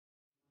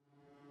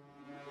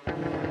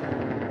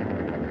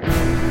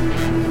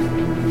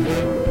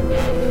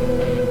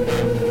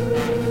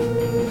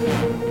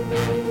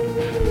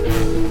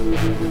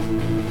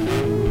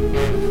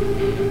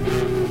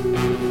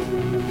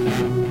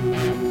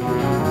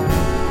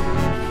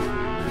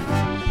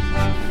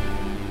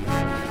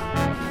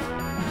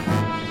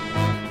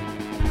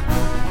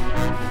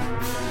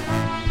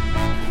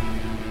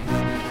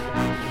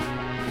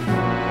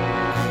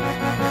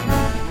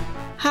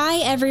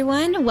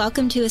everyone.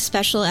 Welcome to a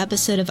special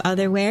episode of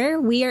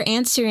Otherware. We are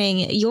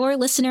answering your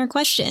listener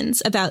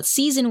questions about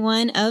Season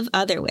 1 of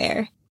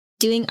Otherware,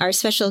 doing our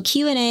special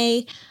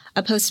Q&A,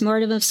 a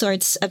postmortem of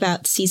sorts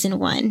about Season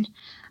 1.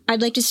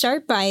 I'd like to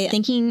start by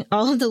thanking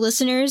all of the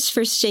listeners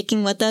for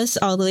sticking with us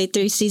all the way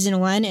through Season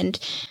 1 and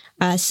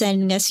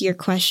sending us your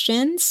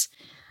questions.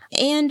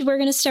 And we're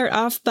going to start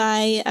off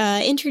by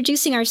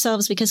introducing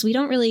ourselves because we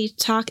don't really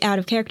talk out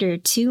of character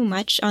too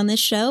much on this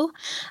show.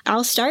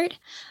 I'll start.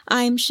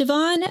 I'm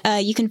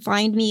Siobhan. You can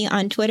find me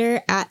on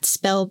Twitter at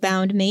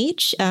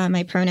SpellboundMage.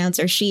 My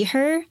pronouns are she,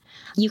 her.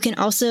 You can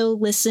also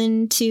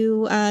listen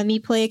to me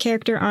play a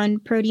character on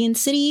Protean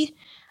City.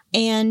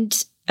 And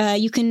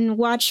you can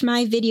watch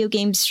my video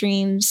game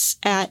streams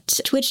at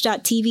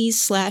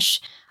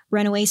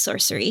twitch.tv/Runaway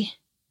Sorcery.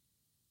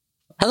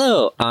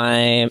 Hello,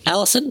 I'm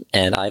Allison,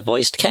 and I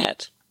voiced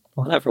Kat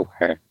on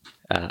Everywhere.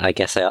 I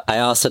guess I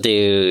also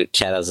do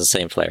chat as the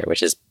same player,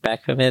 which is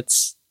back from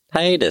its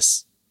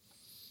hiatus.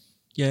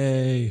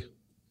 Yay.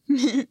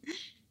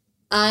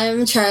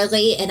 I'm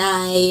Charlie, and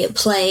I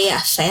play a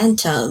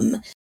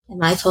Phantom. And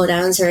my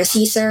pronouns are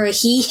Caesar,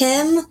 he,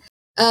 him.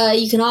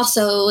 You can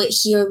also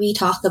hear me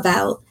talk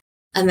about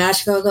a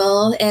magical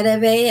girl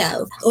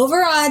anime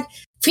over on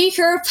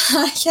Precure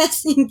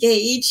Podcast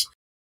Engage,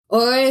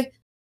 or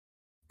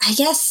I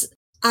guess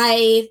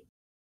I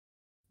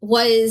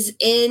was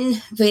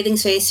in Breathing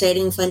Space,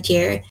 Fading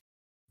Frontier,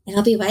 and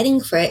I'll be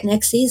writing for it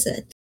next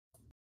season.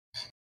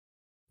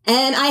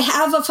 And I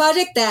have a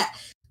project that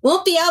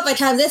won't be out by the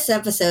time this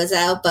episode's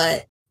out,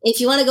 but if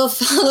you want to go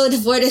follow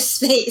Devoid of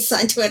Space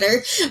on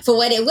Twitter for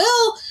when it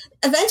will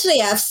eventually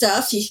have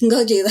stuff, you can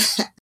go do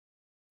that.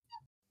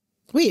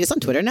 Wait, it's on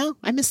Twitter now?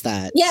 I missed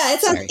that. Yeah,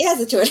 it has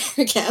a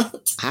Twitter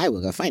account. I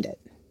will go find it.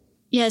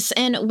 Yes,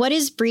 and what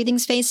is Breathing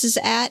Spaces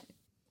at?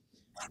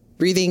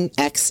 Breathing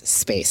X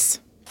Space.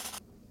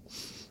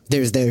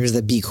 There's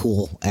the Be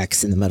Cool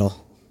X in the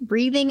middle.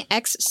 Breathing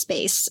X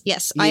Space.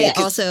 Yes, Yeah, I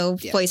also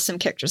voiced some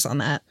characters on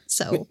that.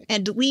 So,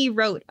 and Lee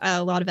wrote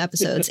a lot of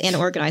episodes and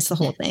organized the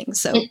whole thing.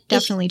 So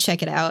definitely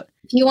check it out.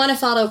 If you want to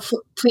follow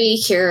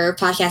Precure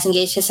Podcast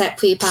Engage, just at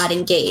Prepod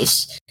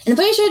Engage. And I'm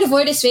pretty sure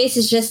Devoid of Space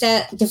is just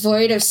at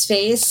Devoid of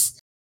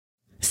Space.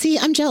 See,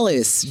 I'm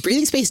jealous.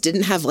 Breathing Space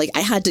didn't have, I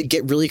had to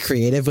get really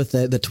creative with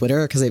the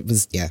Twitter because it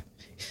was,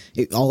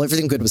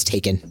 everything good was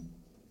taken.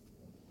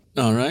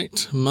 All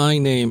right. My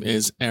name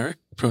is Eric.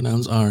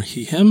 Pronouns are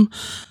he, him.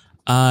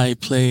 I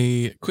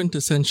play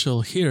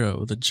quintessential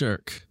hero, the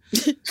jerk.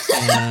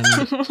 And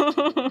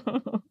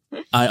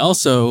I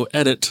also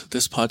edit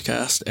this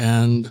podcast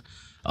and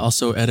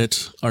also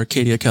edit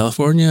Arcadia,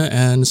 California,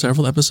 and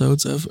several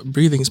episodes of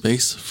Breathing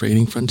Space,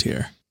 Fading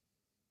Frontier.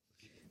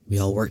 We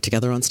all work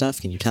together on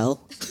stuff, can you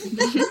tell?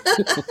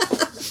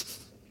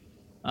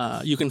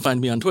 You can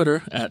find me on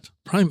Twitter at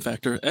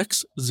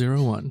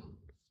PrimeFactorX01.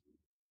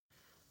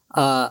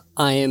 I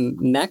am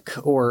Mech,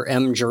 or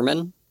M.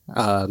 German.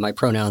 My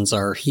pronouns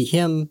are he,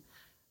 him.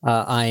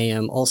 I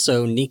am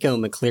also Nico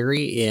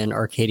McCleary in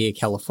Arcadia,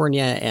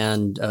 California,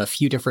 and a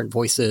few different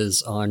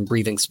voices on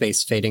Breathing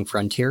Space, Fading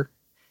Frontier.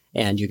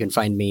 And you can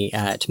find me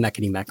at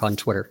MechanyMech on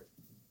Twitter.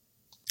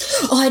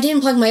 Oh, I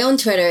didn't plug my own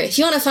Twitter. If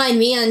you want to find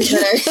me on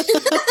Twitter.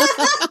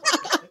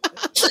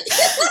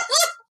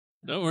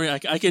 Don't worry,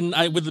 I can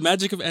with the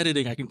magic of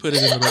editing, I can put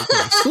it in the right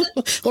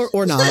place.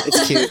 or not,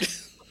 it's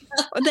cute.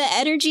 The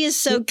energy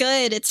is so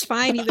good. It's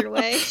fine either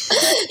way.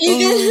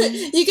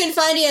 You can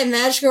find it at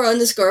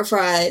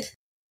magical_pride.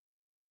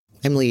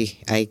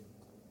 Emily, I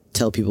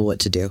tell people what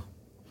to do.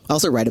 I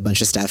also write a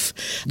bunch of stuff.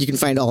 You can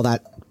find all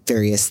that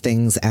various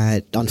things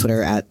on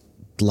Twitter at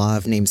Law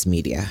of Names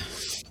Media.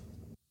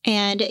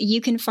 And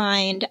you can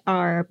find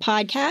our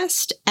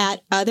podcast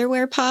at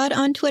OtherwarePod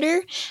on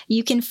Twitter.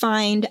 You can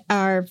find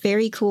our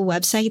very cool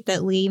website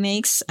that Lee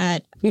makes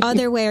at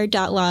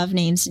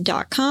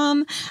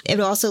otherware.lawofnames.com. It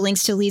also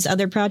links to Lee's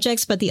other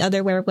projects, but the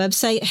Otherware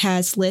website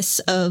has lists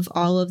of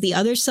all of the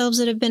other selves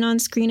that have been on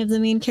screen of the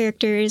main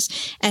characters.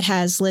 It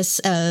has lists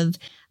of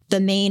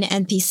the main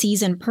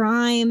NPCs in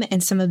Prime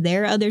and some of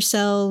their other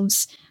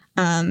selves.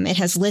 It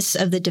has lists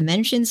of the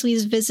dimensions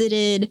we've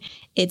visited.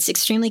 It's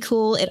extremely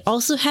cool. It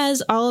also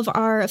has all of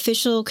our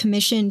official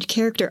commissioned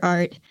character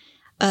art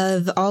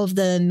of all of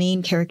the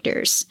main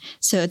characters.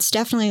 So it's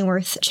definitely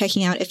worth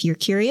checking out if you're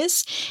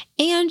curious.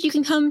 And you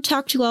can come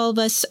talk to all of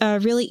us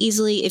really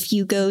easily if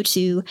you go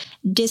to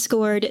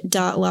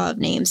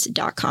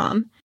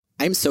discord.lawofnames.com.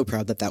 I'm so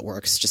proud that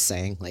works, just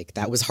saying.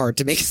 That was hard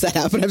to make set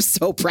up, and I'm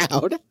so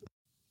proud.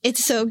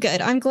 It's so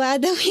good. I'm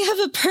glad that we have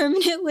a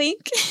permanent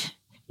link.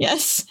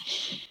 Yes.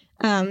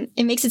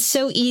 It makes it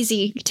so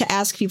easy to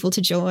ask people to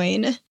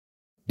join.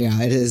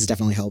 Yeah, it has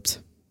definitely helped.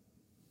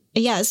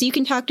 Yeah, so you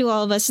can talk to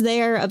all of us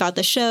there about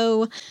the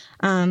show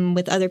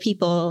with other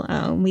people.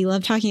 We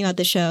love talking about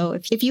the show.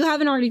 If you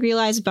haven't already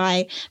realized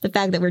by the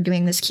fact that we're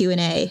doing this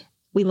Q&A,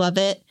 we love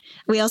it.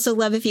 We also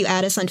love if you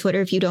add us on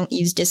Twitter. If you don't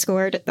use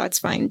Discord, that's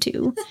fine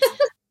too.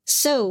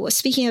 So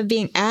speaking of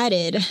being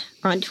added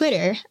on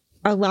Twitter,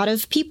 a lot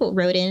of people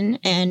wrote in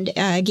and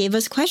gave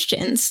us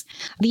questions.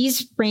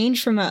 These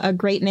range from a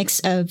great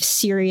mix of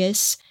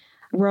serious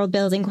world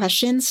building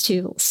questions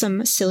to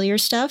some sillier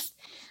stuff.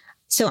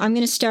 So I'm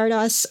going to start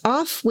us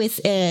off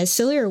with a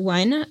sillier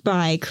one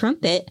by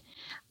Crumpet,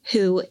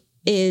 who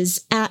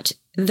is at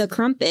the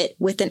Crumpet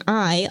with an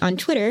I on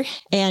Twitter.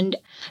 And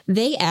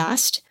they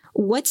asked,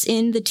 what's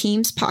in the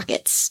team's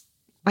pockets?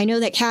 I know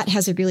that Kat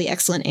has a really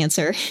excellent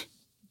answer.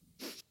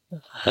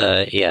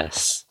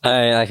 Yes.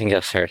 I can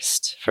go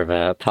first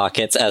for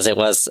pockets, as it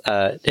was.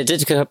 It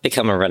did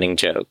become a running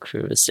joke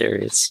through the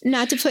series.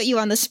 Not to put you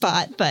on the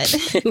spot, but...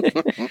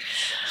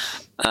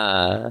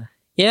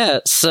 Yeah,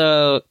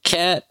 so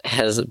Kat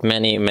has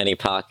many, many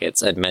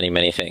pockets and many,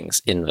 many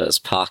things in those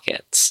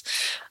pockets.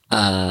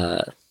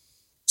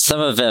 Some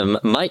of them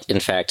might, in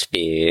fact,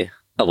 be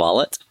a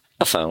wallet,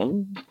 a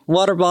phone,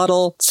 water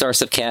bottle,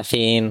 source of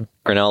caffeine,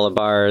 granola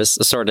bars,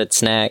 assorted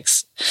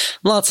snacks,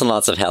 lots and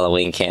lots of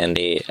Halloween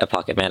candy, a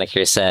pocket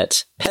manicure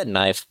set, pen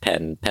knife,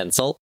 pen,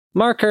 pencil,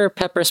 marker,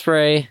 pepper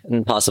spray,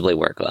 and possibly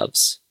work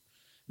gloves.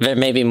 There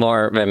may be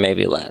more, there may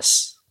be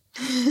less.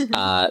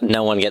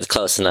 No one gets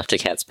close enough to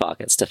Kat's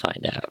pockets to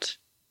find out.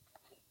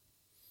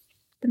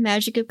 The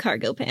magic of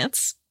cargo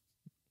pants.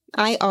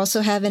 I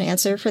also have an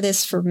answer for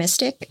this for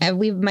Mystic.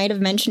 We might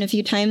have mentioned a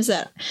few times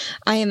that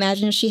I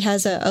imagine she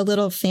has a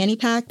little fanny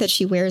pack that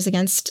she wears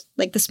against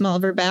like the small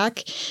of her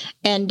back.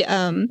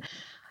 And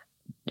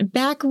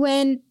back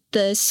when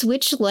the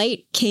Switch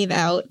Lite came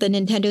out, the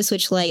Nintendo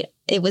Switch Lite,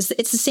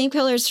 it's the same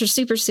color as her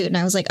super suit. And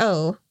I was like,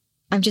 oh,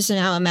 I'm just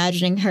now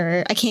imagining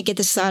her. I can't get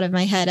this out of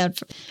my head of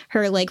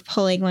her like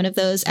pulling one of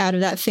those out of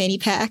that fanny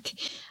pack.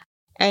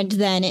 And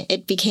then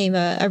it became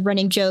a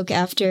running joke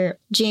after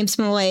James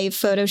Malloy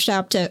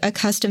photoshopped a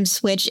custom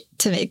Switch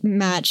to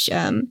match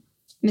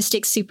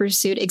Mystic's super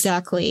suit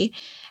exactly.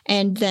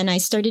 And then I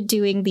started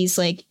doing these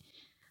like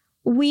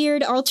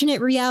weird alternate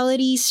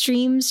reality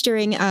streams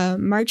during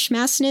March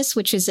Madness,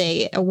 which is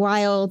a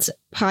wild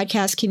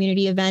podcast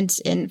community event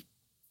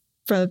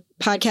for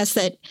podcasts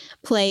that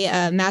play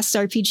Masked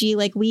RPG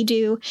like we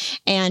do.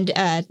 And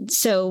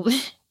so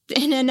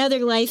in another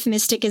life,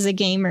 Mystic is a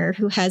gamer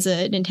who has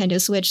a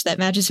Nintendo Switch that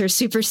matches her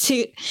super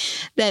suit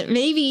that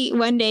maybe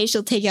one day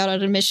she'll take out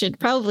on a mission.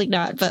 Probably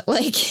not, but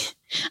like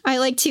I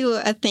like to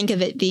think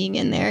of it being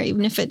in there,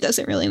 even if it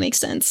doesn't really make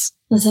sense.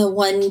 So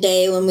one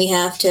day when we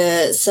have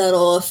to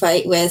settle a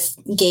fight with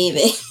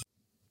gaming.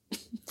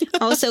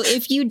 Also,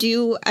 if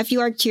you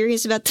are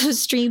curious about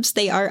those streams,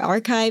 they are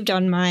archived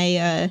on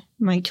my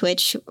my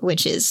Twitch,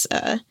 which is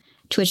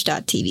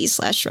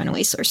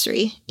twitch.tv/runaway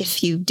sorcery.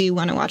 If you do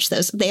want to watch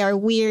those, they are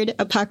weird,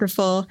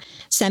 apocryphal,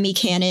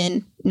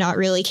 semi-canon, not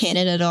really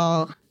canon at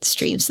all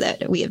streams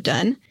that we have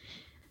done.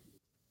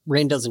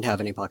 Rain doesn't have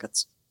any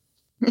pockets.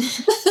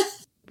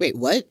 Wait,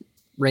 what?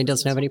 Rain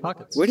doesn't have any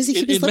pockets. Where does he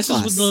keep his It lip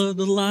messes gloss? with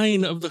the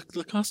line of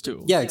the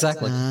costume. Yeah,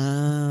 exactly.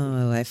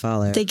 Oh, I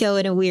follow. They go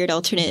in a weird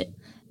alternate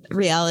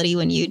reality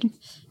when you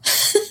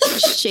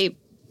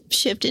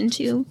shift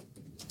into.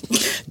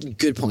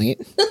 Good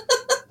point.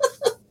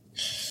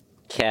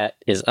 Kat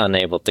is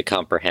unable to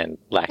comprehend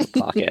lack of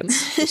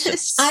pockets. It's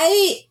just...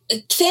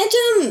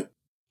 Phantom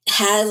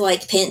has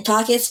like pant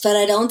pockets, but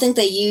I don't think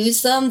they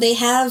use them. They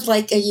have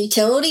like a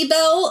utility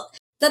belt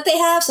that they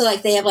have. So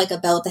like they have like a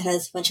belt that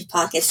has a bunch of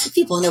pockets.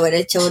 People know what a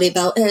utility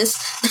belt is.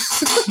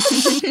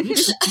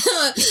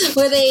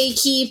 Where they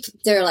keep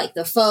their like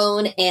the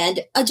phone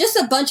and just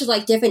a bunch of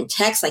like different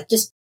texts, like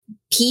just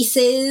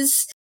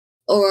pieces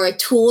or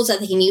tools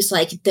that they can use to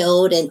like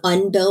build and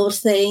unbuild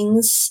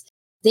things.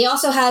 They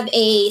also have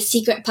a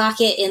secret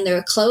pocket in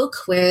their cloak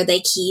where they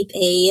keep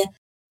a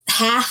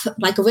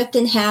ripped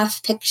in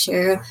half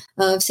picture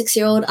of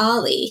 6-year-old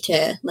Ollie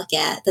to look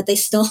at that they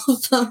stole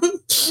from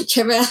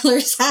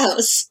Traveller's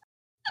house.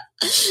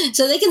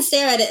 So they can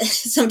stare at it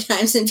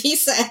sometimes and be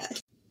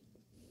sad.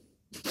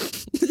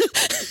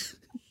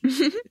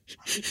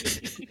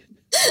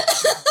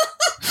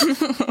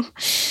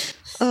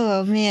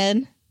 Oh,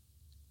 man.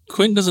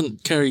 Quint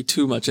doesn't carry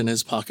too much in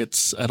his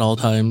pockets at all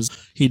times.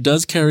 He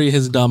does carry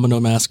his domino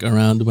mask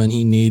around when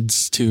he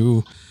needs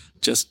to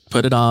just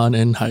put it on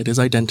and hide his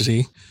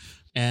identity.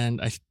 And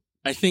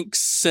I think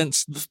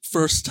since the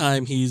first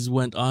time he's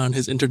went on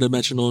his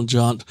interdimensional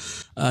jaunt,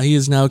 he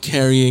is now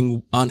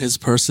carrying on his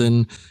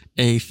person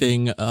a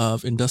thing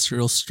of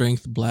industrial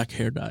strength black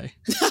hair dye.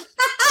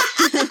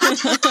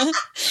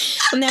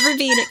 I'll never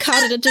be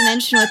caught in a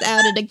dimension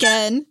without it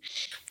again.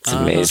 It's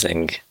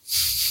amazing.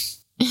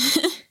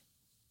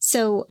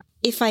 So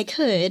if I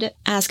could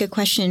ask a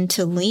question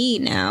to Lee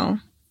now,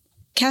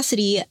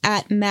 Cassidy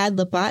at Mad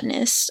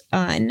Lobotanist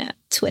on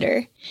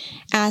Twitter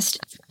asked,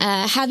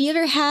 have you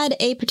ever had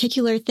a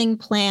particular thing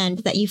planned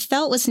that you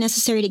felt was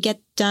necessary to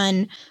get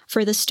done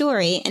for the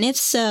story? And if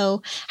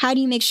so, how do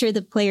you make sure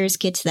the players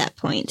get to that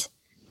point?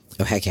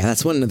 Oh, heck yeah.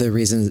 That's one of the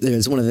reasons.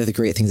 There's one of the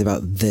great things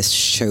about this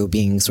show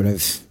being sort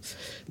of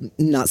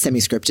not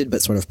semi-scripted,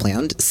 but sort of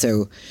planned.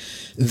 So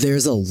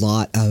there's a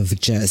lot of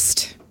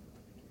just...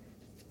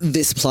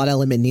 this plot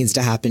element needs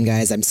to happen,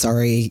 guys. I'm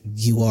sorry.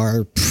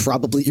 You're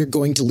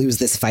going to lose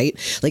this fight.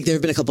 Like, there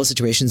have been a couple of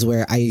situations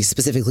where I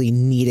specifically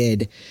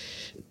needed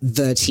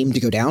the team to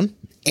go down.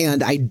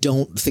 And I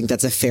don't think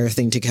that's a fair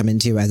thing to come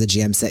into as a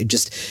GM,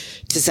 just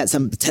to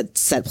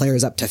set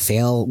players up to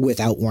fail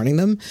without warning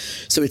them.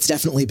 So it's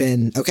definitely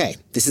been, okay,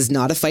 this is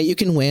not a fight you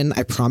can win.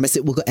 I promise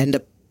it will end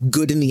up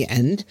good in the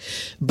end.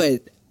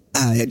 But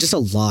just a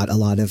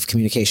lot of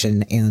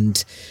communication.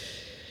 And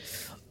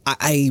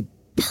I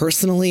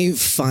personally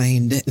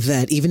find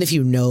that even if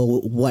you know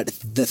what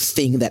the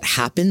thing that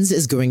happens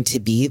is going to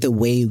be, the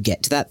way you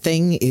get to that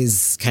thing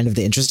is kind of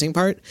the interesting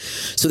part.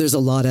 So there's a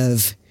lot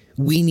of,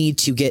 we need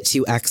to get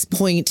to X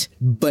point,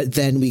 but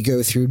then we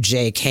go through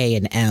J, K,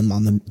 and M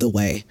on the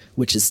way,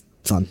 which is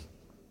fun.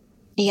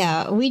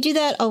 Yeah, we do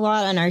that a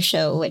lot on our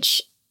show,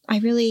 which I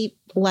really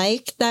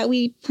like that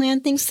we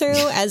plan things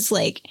through as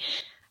like,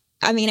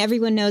 I mean,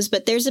 everyone knows,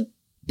 but there's a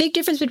big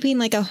difference between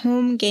like a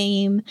home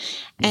game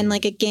and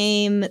like a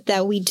game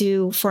that we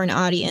do for an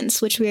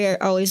audience, which we are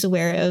always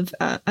aware of.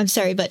 I'm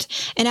sorry, but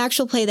an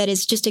actual play that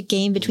is just a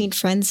game between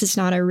friends is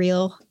not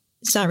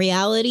it's not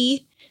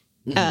reality.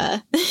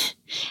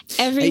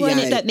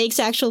 Everyone that makes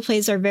actual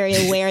plays are very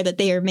aware that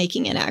they are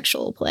making an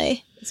actual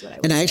play.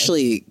 And I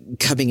actually,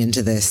 coming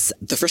into this,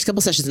 the first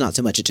couple sessions, not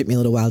so much. It took me a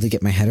little while to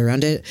get my head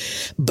around it,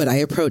 but I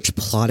approach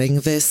plotting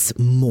this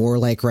more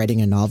like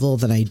writing a novel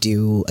than I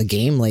do a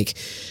game. Like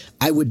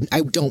I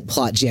don't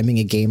plot jamming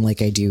a game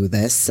like I do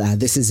this.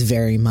 This is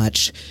very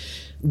much,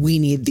 we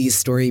need these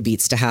story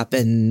beats to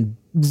happen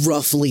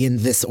roughly in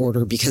this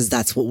order because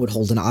that's what would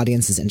hold an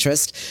audience's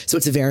interest. So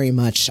it's very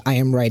much, I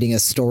am writing a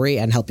story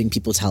and helping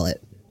people tell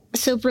it.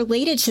 So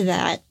related to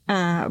that,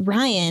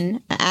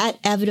 Ryan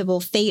at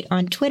Evitable Fate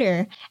on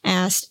Twitter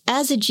asked,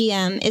 as a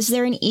GM, is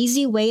there an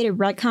easy way to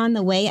retcon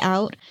the way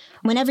out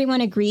when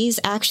everyone agrees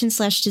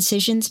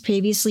action/decisions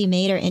previously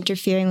made are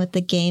interfering with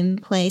the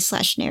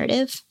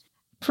gameplay/narrative?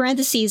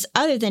 Parentheses,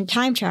 other than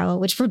time travel,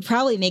 which would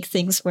probably make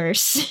things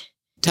worse.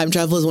 Time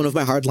travel is one of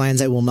my hard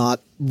lines. I will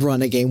not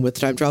run a game with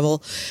time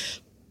travel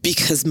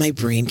because my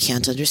brain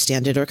can't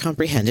understand it or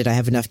comprehend it. I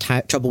have enough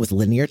trouble with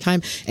linear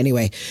time.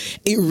 Anyway,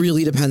 it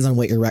really depends on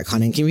what you're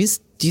retconning.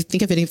 Do you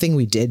think of anything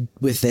we did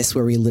with this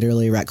where we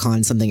literally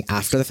retconned something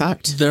after the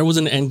fact? There was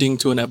an ending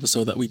to an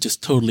episode that we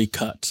just totally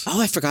cut.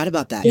 Oh, I forgot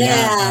about that.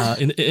 Yeah.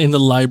 In the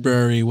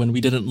library when we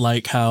didn't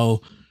like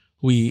how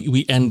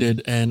we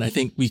ended, and I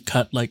think we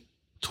cut like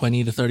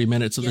 20 to 30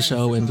 minutes of the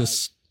show and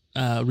just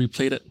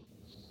replayed it.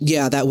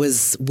 Yeah, that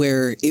was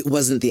where it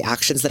wasn't the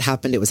actions that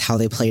happened. It was how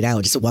they played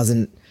out.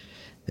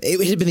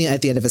 It had been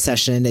at the end of a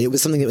session. It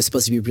was something that was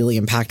supposed to be really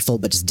impactful,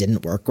 but just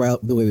didn't work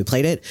out the way we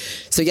played it.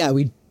 So yeah,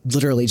 we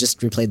literally just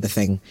replayed the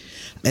thing.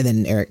 And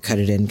then Eric cut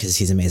it in because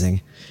he's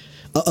amazing.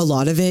 A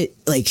lot of it,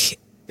 like,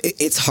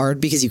 it's hard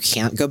because you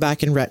can't go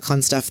back and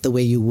retcon stuff the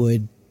way you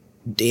would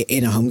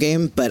in a home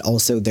game, but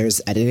also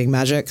there's editing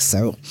magic.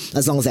 So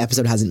as long as the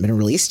episode hasn't been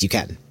released, you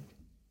can.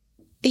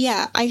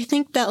 Yeah, I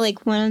think that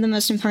like one of the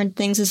most important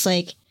things is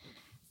like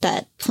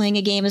that playing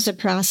a game is a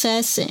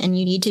process and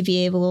you need to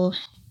be able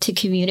to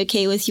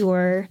communicate with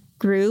your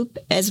group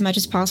as much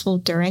as possible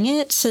during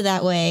it. So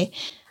that way,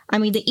 I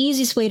mean, the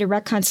easiest way to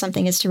retcon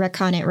something is to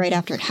retcon it right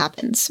after it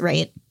happens,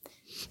 right?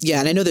 Yeah,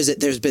 and I know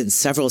there's been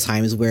several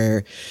times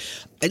where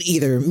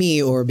either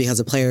me or because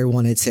a player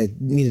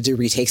needed to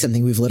retake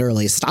something, we've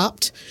literally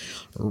stopped,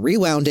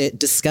 rewound it,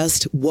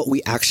 discussed what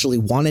we actually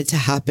wanted to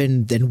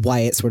happen, then why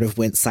it sort of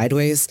went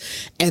sideways,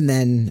 and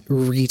then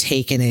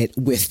retaken it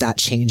with that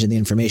change in the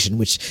information,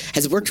 which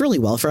has worked really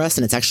well for us.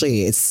 And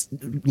it's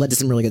led to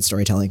some really good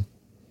storytelling.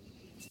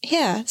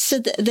 Yeah. So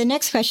the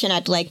next question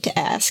I'd like to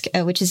ask,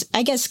 which is,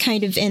 I guess,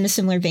 kind of in a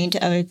similar vein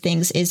to other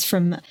things, is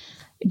from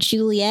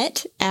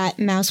Juliet at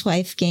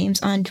Mousewife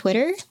Games on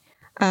Twitter,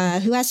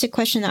 who asked a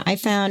question that I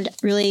found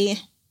really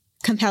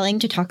compelling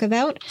to talk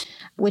about,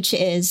 which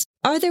is,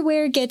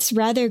 Otherwhere gets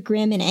rather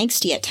grim and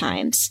angsty at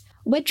times.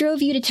 What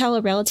drove you to tell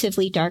a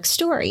relatively dark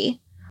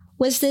story?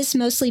 Was this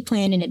mostly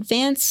planned in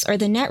advance or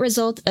the net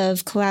result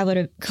of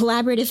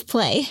collaborative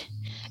play?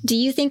 Do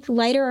you think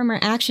lighter or more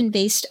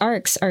action-based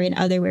arcs are in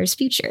Otherware's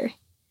future?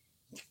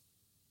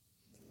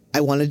 I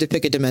wanted to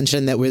pick a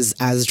dimension that was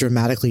as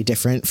dramatically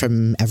different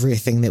from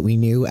everything that we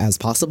knew as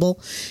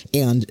possible.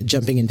 And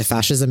jumping into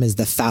fascism is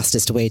the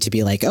fastest way to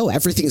be like, oh,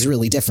 everything's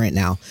really different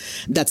now.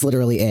 That's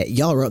literally it.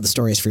 Y'all wrote the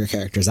stories for your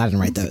characters. I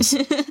didn't write those.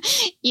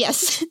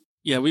 Yes.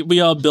 Yeah,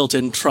 we all built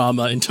in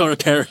trauma into our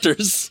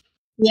characters.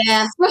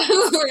 Yeah, for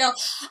real.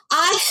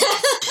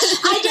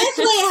 I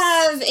definitely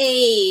have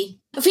a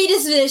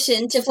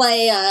predisposition to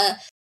play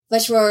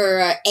much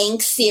more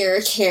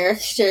angstier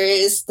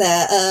characters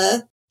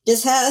that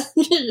just are just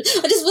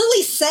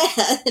really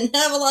sad and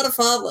have a lot of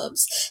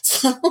problems.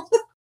 So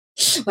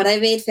when I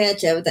made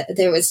Phantom,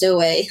 there was no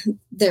way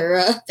their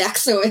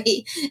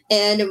backstory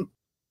and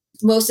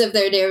most of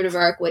their narrative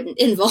arc wouldn't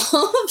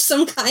involve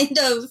some kind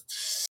of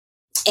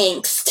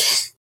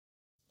angst.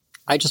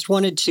 I just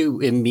wanted to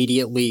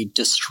immediately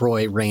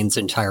destroy Rain's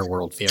entire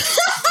worldview.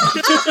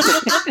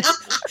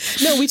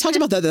 No, we talked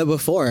about that though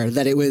before,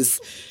 that it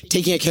was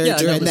taking a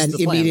character and then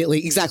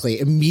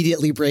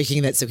immediately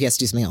breaking it so he has to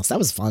do something else. That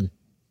was fun.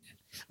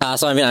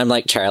 So, I mean, I'm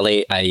like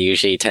Charlie. I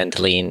usually tend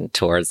to lean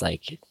towards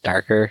like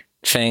darker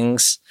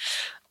things.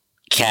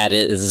 Cat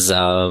is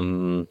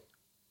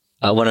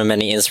one of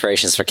many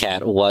inspirations for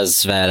Cat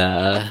was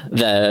that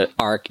the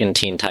arc in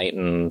Teen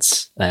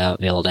Titans,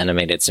 the old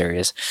animated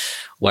series,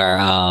 where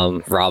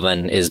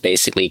Robin is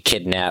basically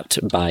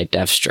kidnapped by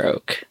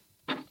Deathstroke.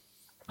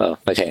 Well,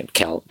 I can't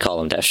call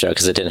him Deathstroke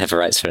because it didn't have a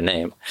rights for a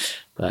name,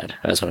 but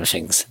that was one of the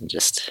things that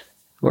just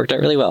worked out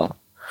really well.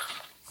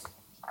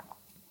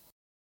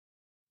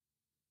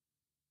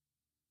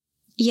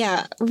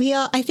 Yeah,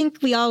 I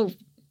think we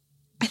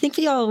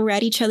all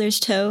read each other's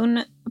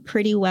tone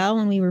pretty well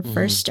when we were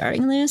first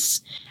starting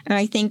this. And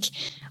I think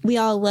we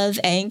all love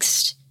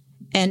angst.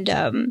 And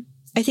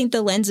I think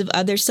the lens of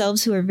other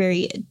selves who are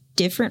very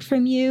different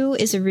from you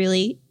is a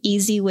really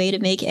easy way to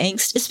make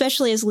angst,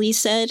 especially as Lee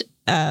said,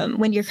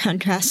 when you're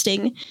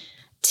contrasting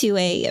to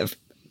a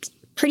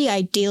pretty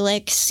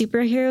idyllic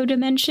superhero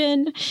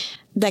dimension.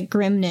 That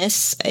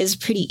grimness is a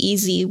pretty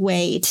easy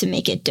way to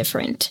make it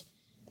different.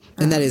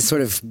 And that is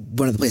sort of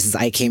one of the places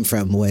I came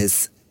from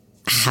was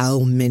how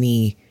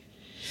many...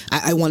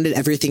 I wanted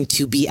everything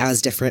to be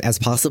as different as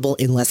possible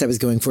unless I was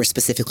going for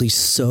specifically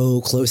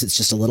so close it's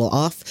just a little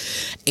off.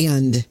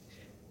 And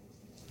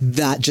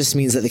that just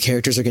means that the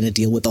characters are going to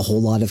deal with a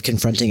whole lot of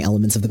confronting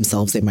elements of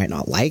themselves they might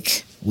not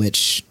like,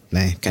 which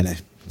kind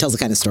of tells a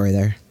kind of story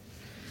there.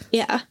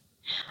 Yeah.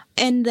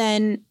 And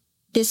then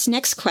this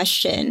next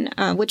question,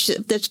 which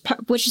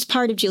is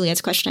part of Juliet's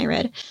question I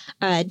read,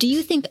 do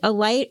you think a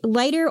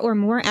lighter or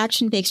more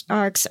action-based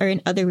arcs are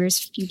in Otherware's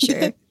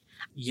future?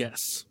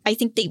 Yes. I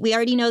think that we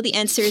already know the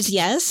answer is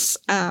yes.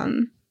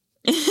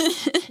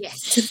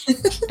 Yes.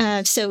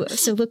 So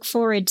look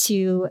forward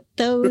to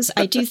those.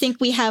 I do think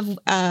we have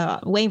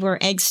way more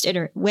angst in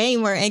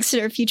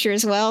our future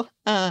as well.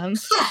 Oh,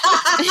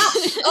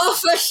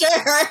 for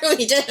sure,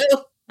 we do.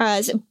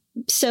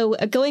 So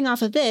going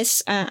off of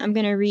this, I'm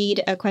going to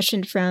read a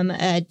question from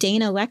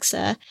Dana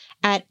Lexa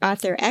at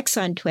Author X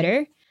on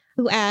Twitter,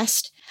 who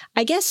asked,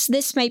 I guess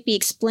this might be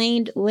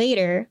explained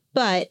later,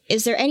 but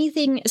is there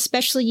anything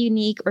especially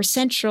unique or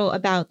central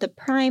about the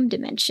prime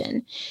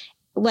dimension?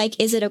 Like,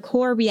 is it a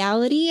core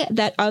reality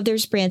that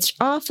others branched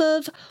off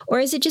of, or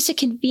is it just a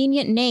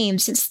convenient name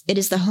since it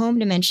is the home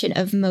dimension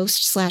of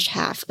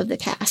most/half of the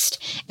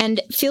cast?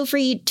 And feel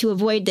free to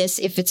avoid this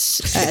if it's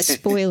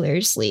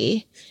spoilers,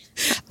 Lee.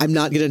 I'm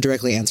not going to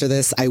directly answer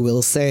this. I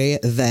will say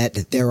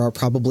that there are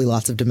probably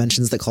lots of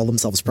dimensions that call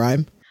themselves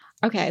prime.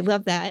 Okay, I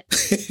love that.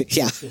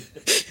 Yeah.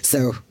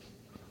 So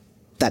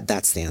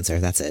that's the answer.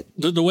 That's it.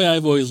 The way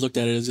I've always looked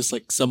at it is just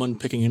like someone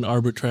picking an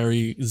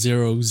arbitrary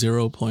 0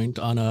 point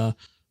on a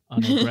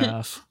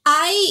graph.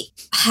 I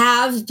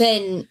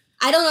don't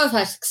know if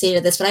I've succeeded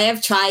at this, but I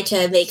have tried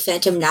to make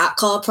Phantom not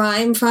call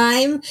Prime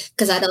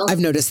because I've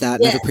noticed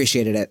that and I've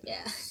appreciated it.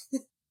 Yeah.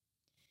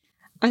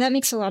 Oh, that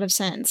makes a lot of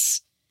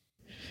sense.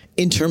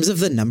 In terms of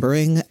the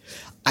numbering,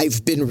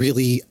 I've been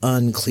really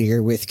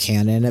unclear with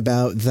canon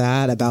about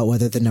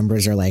whether the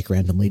numbers are like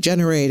randomly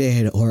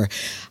generated, or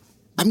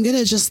I'm going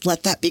to just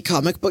let that be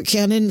comic book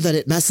canon, that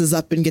it messes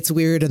up and gets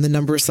weird and the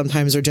numbers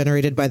sometimes are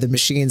generated by the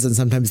machines and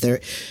sometimes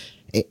they're...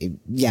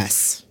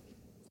 yes.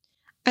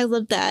 I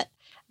love that.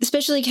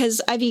 Especially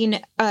because,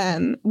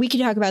 we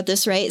could talk about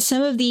this, right?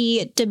 Some of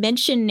the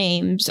dimension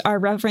names are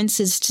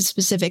references to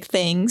specific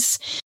things.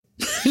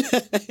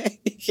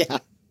 Yeah.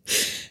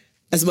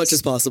 As much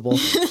as possible.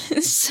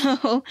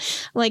 So,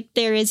 like,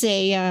 there is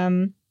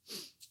a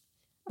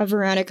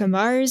Veronica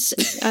Mars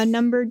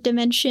numbered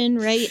dimension,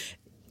 right?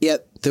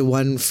 Yep. The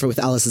one with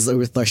Alice's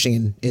with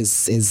Larsheen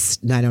is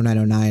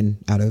 90909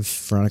 out of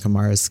Veronica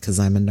Mars, because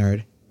I'm a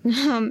nerd.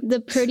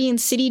 The Protean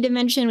City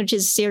dimension, which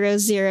is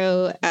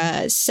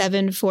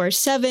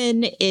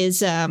 00747, is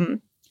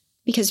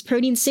because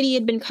Protean City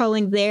had been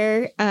calling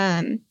their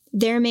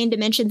main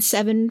dimension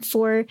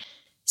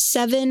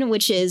 747,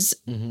 which is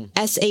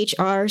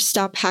SHR,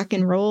 stop, hack,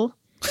 and roll.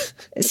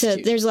 So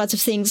cute. There's lots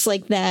of things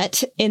like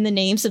that in the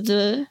names of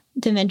the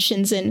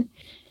dimensions, and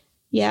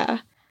yeah.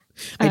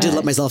 I did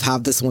let myself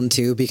have this one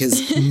too,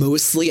 because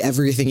mostly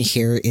everything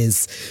here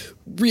is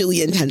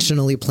really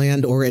intentionally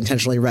planned or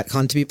intentionally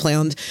retconned to be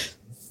planned.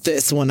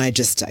 This one I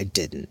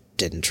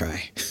didn't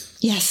try.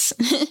 Yes.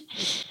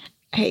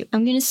 All right,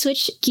 I'm going to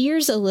switch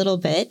gears a little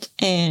bit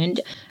and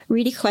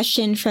read a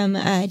question from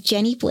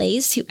Jenny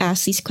Blaze, who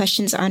asked these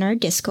questions on our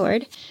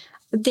Discord.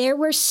 There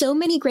were so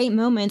many great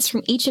moments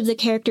from each of the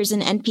characters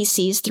and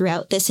NPCs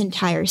throughout this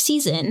entire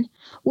season.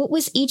 What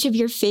was each of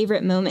your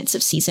favorite moments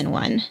of season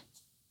 1?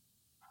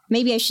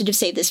 Maybe I should have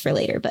saved this for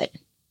later, but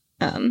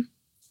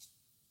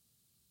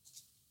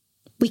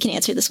we can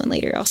answer this one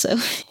later also.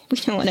 We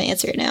don't want to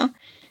answer it now.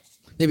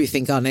 Maybe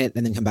think on it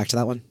and then come back to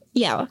that one.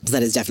 Yeah.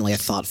 That is definitely a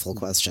thoughtful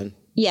question.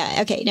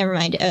 Yeah, okay, never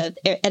mind.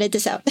 Edit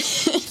this out.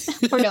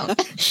 Or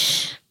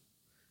don't.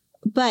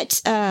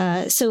 But,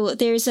 so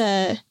there's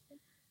a,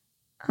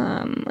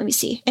 let me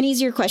see, an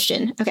easier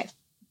question. Okay.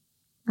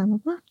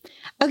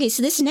 Okay,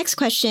 so this next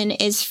question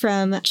is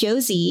from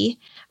Josie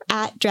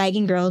at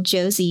Dragon Girl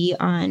Josie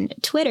on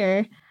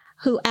Twitter,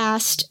 who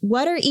asked,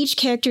 what are each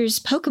character's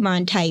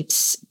Pokemon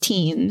types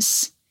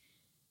teams?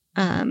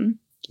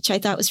 which I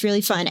thought was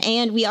really fun.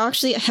 And we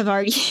actually have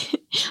already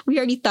we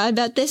already thought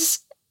about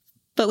this,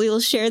 but we will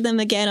share them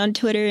again on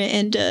Twitter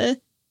and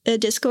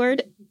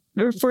Discord,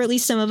 or for at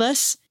least some of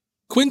us.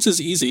 Quint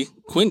is easy.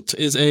 Quint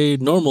is a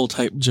normal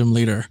type gym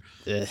leader.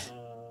 Ugh.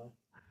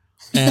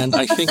 And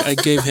I think I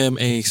gave him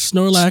a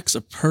Snorlax, a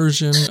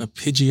Persian, a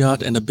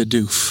Pidgeot, and a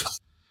Bidoof.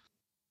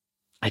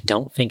 I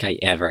don't think I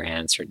ever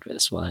answered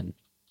this one.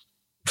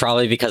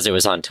 Probably because it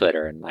was on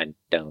Twitter and I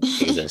don't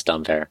exist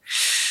on there.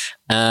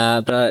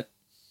 But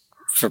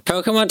for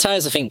Pokemon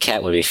ties, I think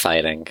Cat would be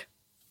fighting.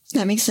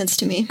 That makes sense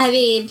to me. I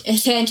mean,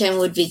 Phantom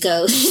would be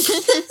Ghost.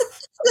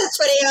 That's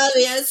pretty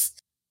obvious.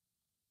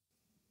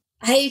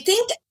 I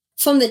think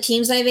from the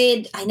teams I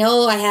made, I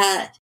know I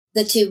had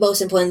the two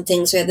most important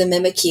things were the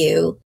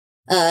Mimikyu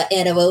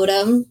and a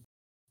Rotom.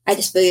 I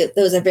just believe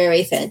those are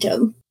very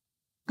Phantom.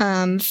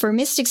 For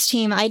Mystic's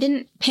team, I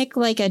didn't pick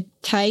like a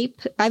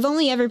type. I've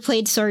only ever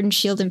played Sword and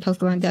Shield in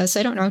Pokemon Go, so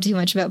I don't know too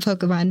much about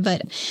Pokemon,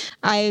 but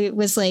I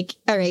was like,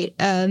 all right,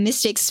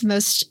 Mystic's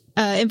most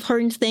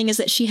important thing is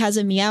that she has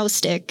a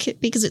Meowstic,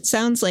 because it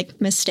sounds like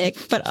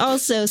Mystic, but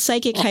also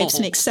psychic types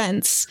make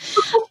sense.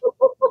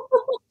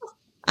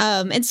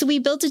 And so we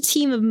built a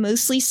team of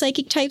mostly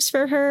psychic types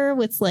for her,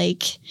 with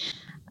like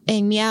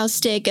a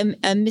Meowstic,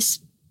 a Miss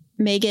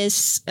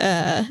Magus,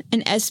 an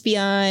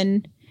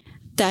Espeon,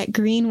 that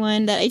green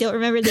one that I don't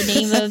remember the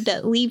name of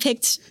that Lee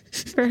picked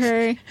for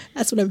her.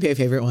 That's one of my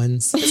favorite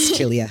ones. It's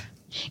Kilia.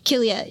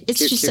 Kilia. It's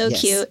just so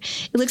yes. cute.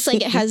 It looks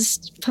like it has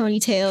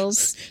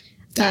ponytails.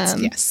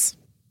 Yes.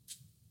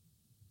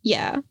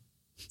 Yeah.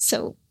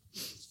 So,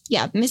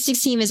 yeah,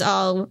 Mystic's team is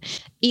all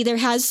either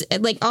has,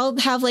 like, all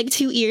have, like,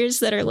 two ears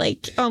that are,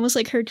 like, almost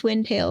like her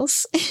twin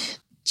tails.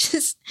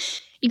 Just,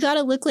 you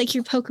gotta look like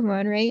your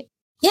Pokemon, right?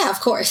 Yeah, of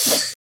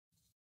course.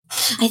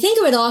 I think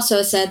it would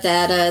also said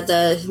that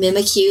the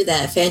Mimikyu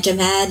that Phantom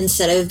had,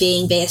 instead of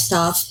being based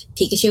off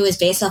Pikachu, was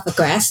based off a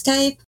grass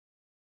type.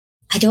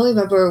 I don't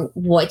remember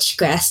which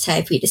grass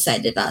type we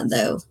decided on,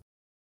 though.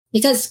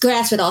 Because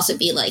grass would also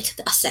be, like,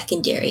 a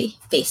secondary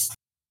based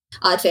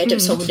on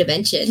Phantom's home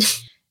dimension.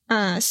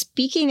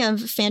 Speaking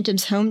of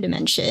Phantom's home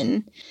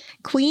dimension,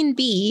 Queen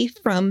Bee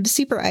from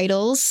Super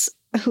Idols,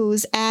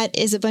 whose @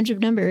 is a bunch of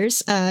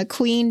numbers,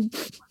 Queen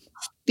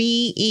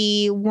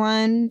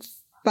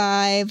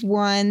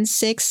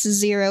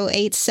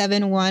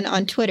BE151608871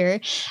 on Twitter,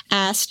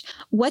 asked,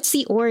 "What's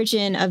the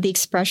origin of the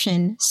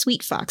expression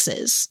sweet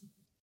foxes?"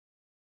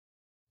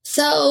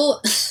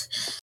 So,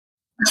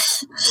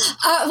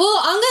 well,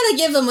 I'm going to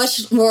give a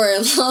much more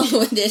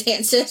long-winded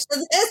answer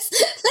to this.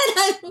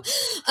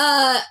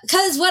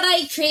 Because when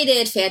I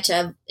created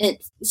Phantom,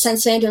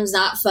 since Phantom's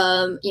not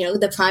from,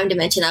 the Prime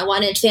Dimension, I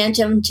wanted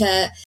Phantom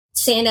to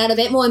stand out a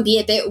bit more and be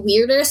a bit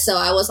weirder. So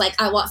I was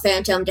like, I want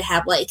Phantom to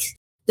have, like,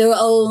 their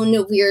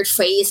own weird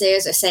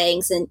phrases or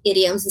sayings and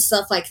idioms and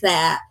stuff like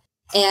that.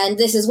 And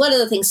this is one of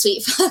the things,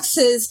 Sweet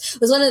Foxes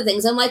was one of the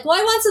things. I'm like, well,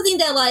 I want something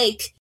that,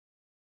 like,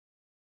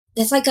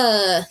 that's like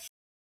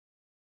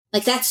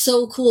that's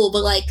so cool,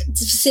 but, like,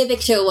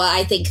 specific to what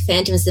I think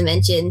Phantom's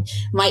Dimension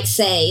might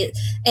say.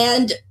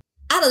 And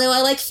I don't know,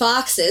 I like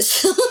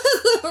foxes.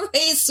 The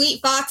phrase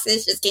Sweet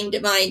Foxes just came to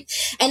mind,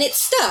 and it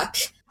stuck.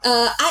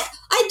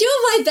 I do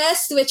my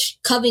best with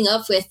coming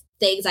up with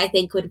things I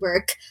think would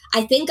work.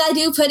 I think I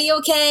do pretty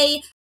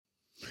okay.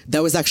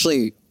 That was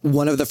actually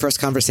one of the first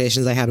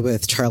conversations I had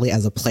with Charlie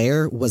as a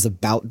player was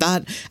about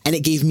that. And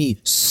it gave me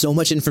so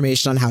much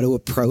information on how to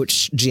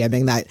approach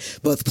GMing that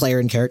both player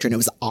and character. And it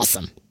was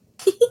awesome.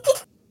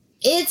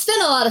 It's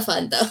been a lot of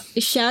fun, though.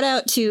 Shout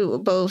out to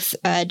both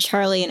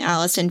Charlie and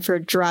Allison for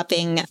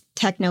dropping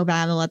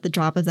Technobabble at the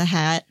drop of the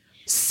hat.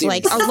 Seriously.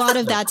 Like, a lot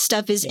of that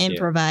stuff is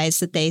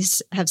improvised that they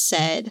have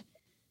said.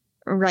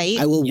 Right?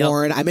 I will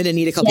warn, I'm going to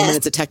need a couple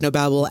minutes of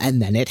Technobabble, and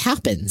then it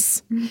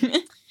happens.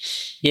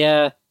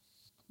 Yeah.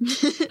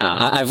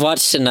 I've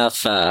watched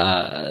enough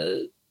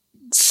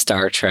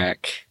Star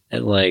Trek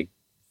and, like,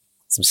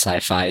 some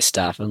sci-fi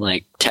stuff, and,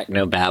 like,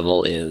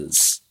 Technobabble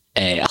is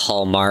a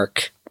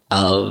hallmark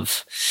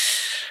of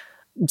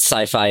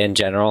sci-fi in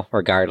general,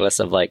 regardless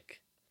of, like,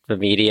 the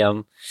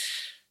medium.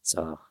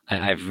 So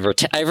I've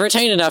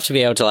retained enough to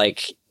be able to,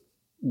 like,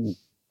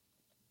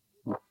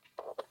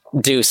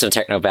 do some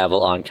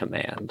Technobabble on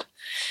command.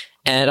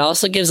 And it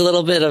also gives a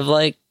little bit of,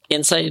 like,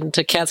 insight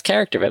into Kat's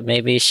character, but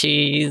maybe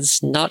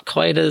she's not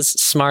quite as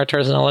smart or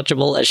as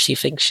knowledgeable as she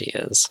thinks she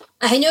is.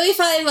 I know if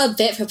I'm a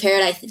bit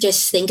prepared, I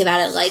just think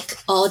about it, like,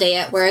 all day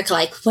at work,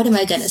 like, what am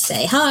I going to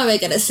say? How am I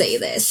going to say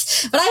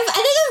this? But I think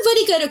I'm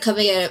pretty good at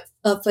coming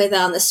up with it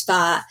on the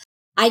spot.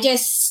 I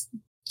just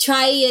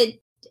try to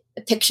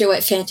picture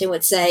what Phantom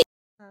would say.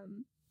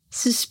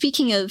 So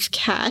speaking of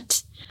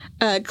Kat,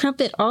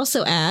 Crumpet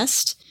also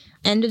asked,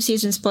 end of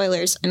season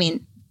spoilers, I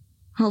mean,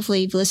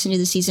 hopefully you've listened to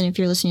the season if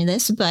you're listening to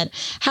this, but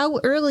how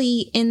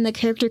early in the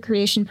character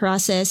creation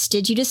process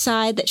did you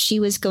decide that she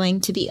was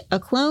going to be a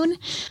clone?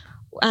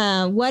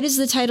 What is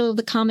the title of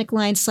the comic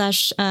line /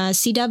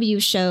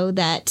 CW show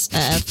that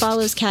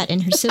follows Kat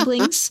and her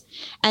siblings?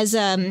 As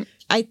I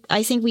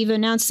think we've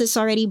announced this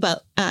already,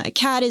 but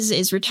Kat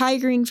is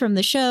retiring from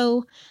the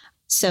show.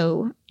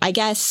 So I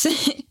guess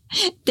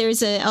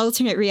there's an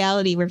alternate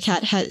reality where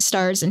Kat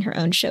stars in her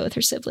own show with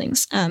her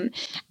siblings. And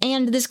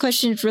this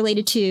question is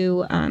related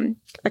to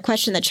a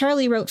question that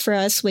Charlie wrote for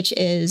us, which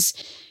is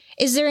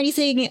there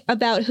anything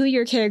about who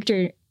your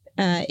character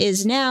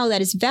is now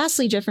that is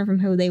vastly different from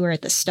who they were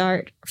at the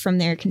start from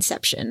their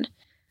conception?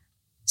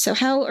 So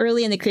how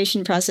early in the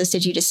creation process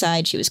did you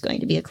decide she was going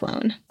to be a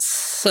clone?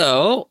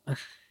 So,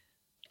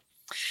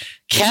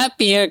 Kat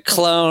being a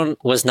clone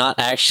was not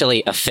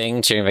actually a thing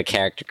during the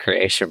character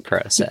creation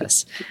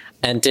process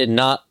and did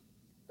not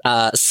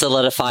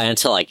solidify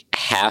until like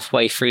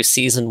halfway through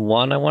season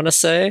 1, I want to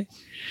say.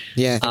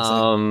 Yeah.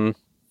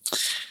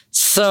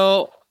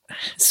 So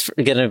it's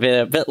going to be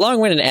a bit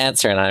long-winded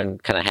answer, and I'm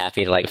kind of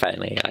happy to like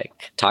finally like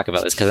talk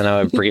about this because I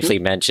know I briefly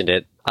mentioned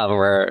it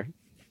elsewhere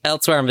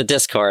in the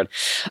Discord.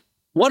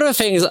 One of the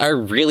things I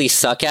really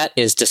suck at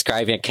is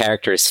describing a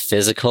character's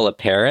physical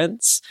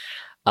appearance.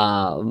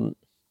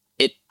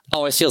 It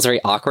always feels very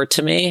awkward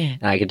to me.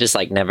 I could just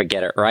like never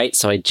get it right,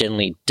 so I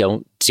generally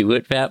don't do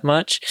it that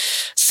much.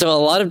 So a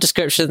lot of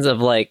descriptions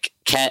of like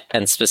Kat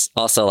and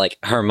also like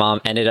her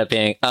mom ended up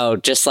being, oh,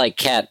 just like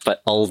Kat,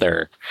 but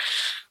older.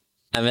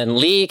 And then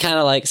Lee kind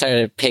of like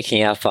started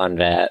picking up on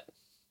that.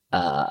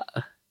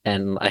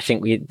 And I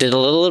think we did a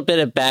little bit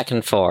of back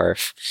and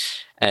forth.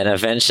 And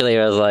eventually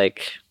it was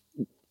like,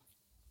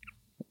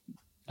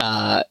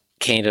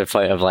 came to the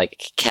point of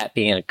like Kat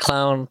being a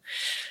clone.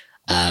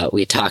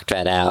 We talked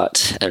that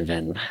out and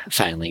then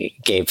finally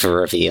gave the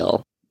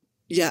reveal.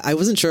 Yeah, I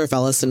wasn't sure if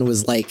Allison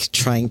was like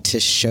trying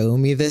to show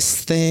me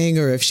this thing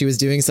or if she was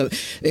doing some.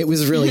 It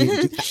was really,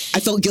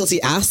 I felt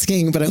guilty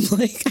asking, but I'm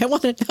like, I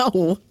want to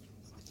know.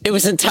 It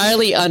was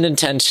entirely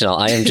unintentional.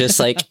 I am just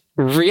like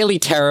really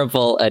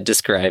terrible at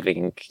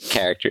describing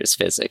characters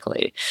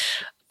physically.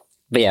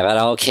 But yeah, that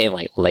all came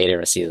like later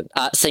in the season.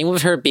 Same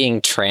with her being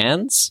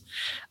trans.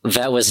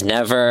 That was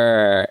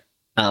never,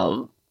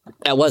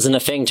 that wasn't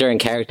a thing during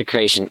character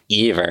creation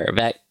either.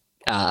 That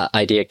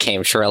idea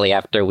came shortly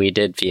after we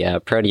did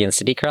the Protean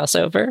City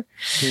crossover.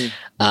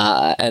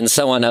 And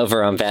someone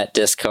over on that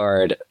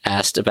Discord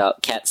asked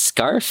about Kat's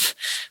scarf,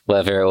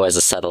 whether it was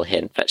a subtle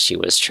hint that she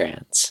was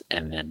trans.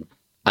 And then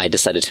I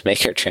decided to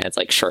make her trans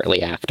like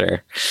shortly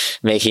after,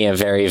 making a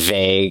very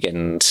vague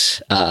and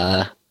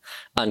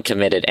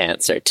uncommitted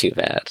answer to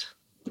that.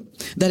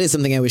 That is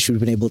something I wish we'd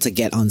been able to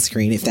get on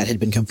screen if that had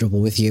been comfortable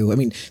with you. I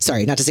mean,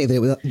 sorry, not to say that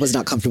it was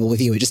not comfortable with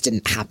you. It just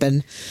didn't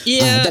happen.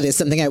 Yeah. That is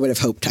something I would have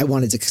hoped. I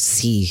wanted to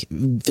see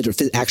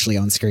actually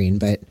on screen,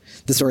 but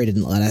the story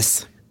didn't let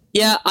us.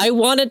 Yeah, I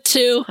wanted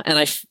to. And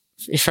if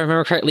I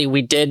remember correctly,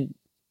 we did,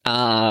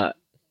 back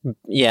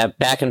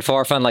and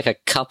forth on like a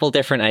couple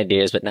different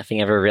ideas, but nothing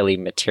ever really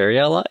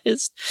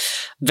materialized.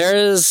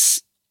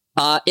 There's,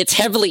 it's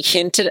heavily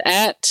hinted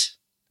at,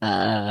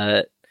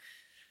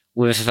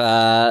 with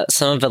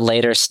some of the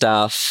later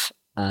stuff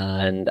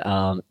and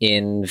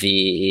in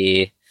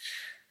the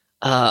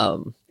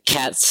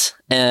Kat's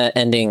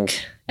ending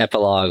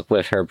epilogue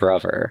with her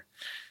brother.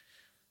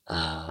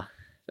 The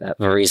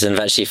reason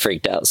that she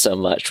freaked out so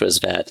much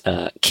was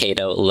that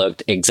Kato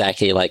looked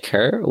exactly like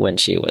her when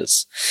she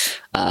was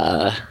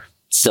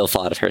still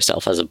thought of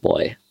herself as a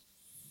boy.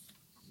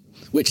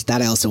 Which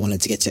that I also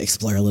wanted to get to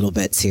explore a little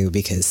bit too,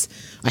 because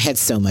I had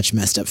so much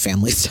messed up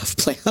family stuff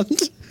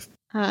planned.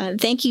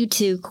 Thank you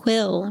to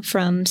Quill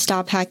from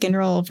Stop Hack and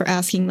Roll for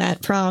asking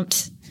that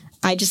prompt.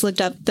 I just looked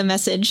up the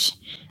message.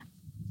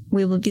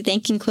 We will be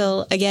thanking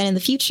Quill again in the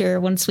future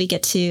once we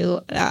get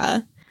to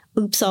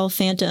Oops All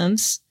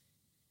Phantoms.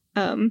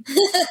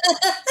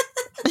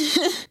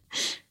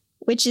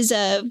 Which is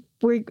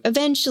we're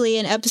eventually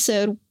an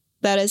episode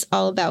that is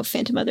all about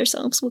Phantom Other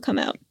Selves will come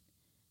out.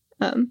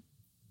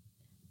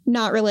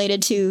 Not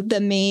related to the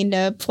main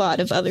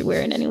plot of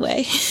Otherware in any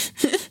way.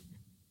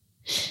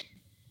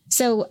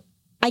 So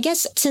I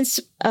guess since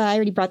I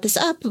already brought this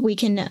up, we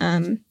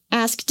can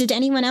ask, did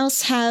anyone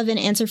else have an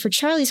answer for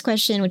Charlie's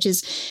question, which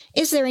is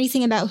there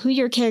anything about who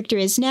your character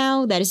is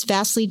now that is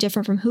vastly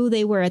different from who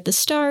they were at the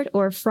start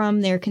or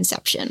from their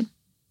conception?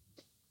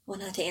 Well,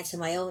 not to answer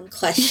my own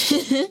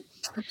question.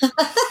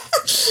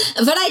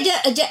 But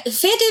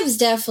Phantoms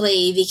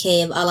definitely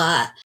became a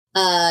lot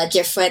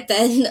different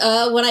than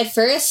when I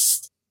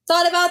first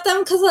thought about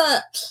them, because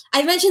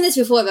I mentioned this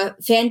before,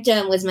 but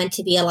Phantom was meant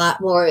to be a lot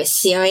more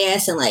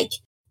serious and like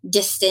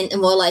distant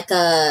and more like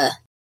not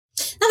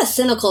a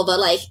cynical, but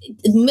like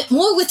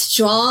more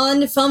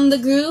withdrawn from the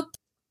group,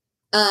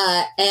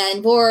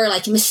 and more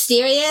like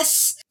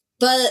mysterious.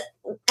 But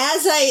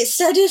as I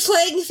started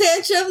playing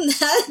Phantom,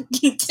 that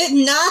did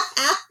not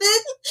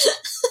happen.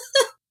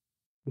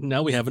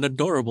 Now we have an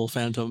adorable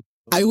Phantom.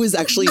 I was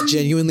actually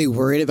genuinely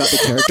worried about the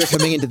character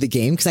coming into the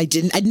game because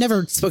I'd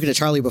never spoken to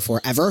Charlie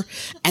before ever,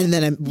 and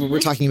then we're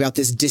talking about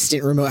this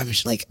distant remote. I'm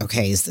just like,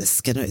 okay, is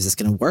this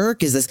gonna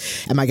work?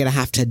 Am I gonna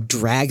have to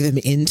drag them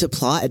into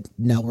plot?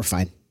 No, we're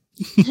fine.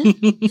 And like,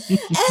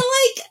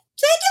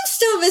 Phantom's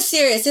still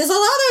mysterious. There's a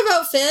lot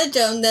about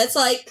Phantom that's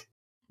like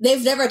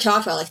they've never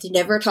talked about. Like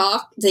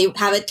they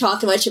haven't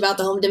talked much about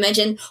the home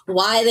dimension,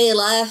 why they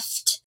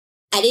left,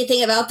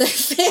 anything about their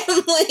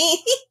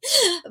family.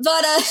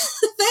 But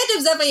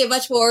Phantom's definitely a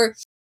much more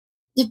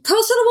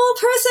personable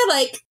person.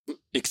 Like,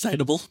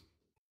 Excitable.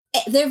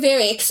 they're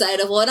very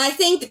excitable, and I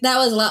think that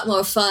was a lot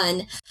more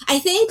fun. I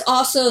think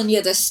also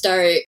near the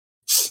start,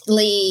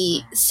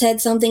 Lee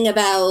said something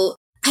about,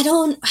 I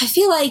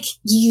feel like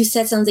you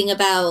said something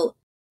about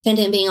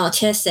Phantom being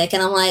autistic,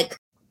 and I'm like,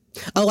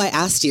 Oh, I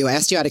asked you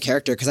out of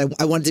character because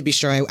I wanted to be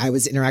sure I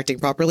was interacting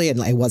properly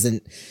and I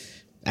wasn't,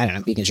 I don't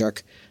know, being a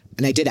jerk.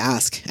 And I did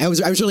ask. I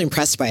was really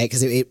impressed by it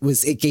because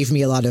it gave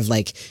me a lot of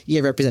like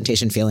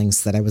representation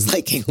feelings that I was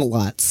liking a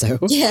lot. So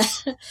yeah.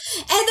 And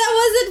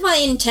that wasn't my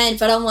intent,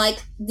 but I'm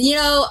like,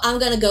 I'm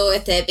going to go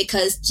with it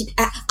because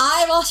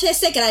I'm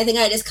autistic and I think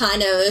I just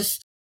kind of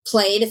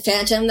played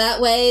Phantom that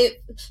way.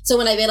 So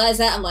when I realized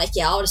that, I'm like,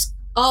 yeah,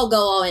 I'll go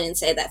all in and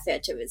say that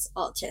Phantom is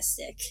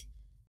autistic.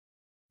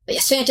 But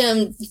yes,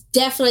 Phantom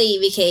definitely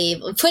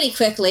became pretty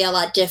quickly a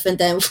lot different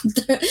than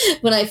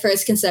when I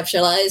first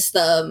conceptualized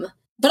them.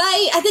 But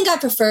I think I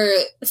prefer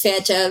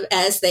Phantom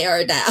as they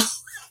are now.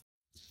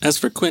 As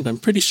for Quint, I'm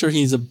pretty sure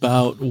he's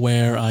about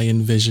where I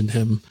envisioned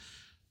him.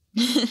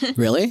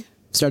 Really?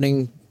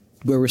 Starting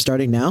where we're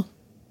starting now?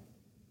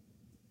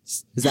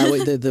 Is that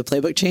what the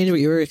playbook change, what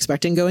you were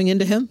expecting going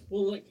into him?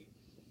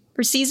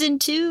 For season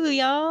 2,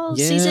 y'all.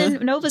 Yeah.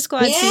 Season Nova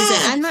Squad season.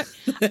 I'm not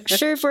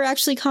sure if we're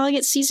actually calling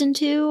it season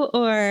 2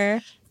 or...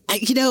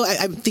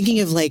 I'm thinking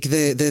of like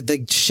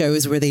the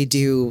shows where they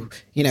do,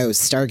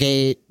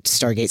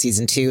 Stargate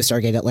season 2,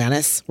 Stargate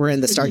Atlantis. We're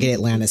in the Stargate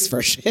Atlantis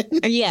version.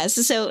 Yes,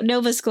 so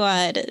Nova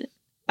Squad.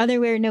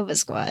 Otherwhere Nova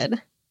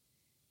Squad.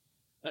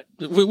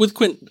 With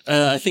Quint,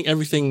 I think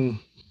everything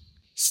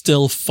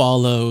still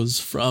follows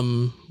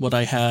from what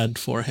I had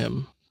for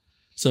him.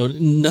 So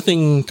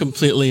nothing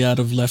completely out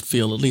of left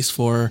field, at least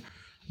for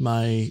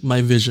my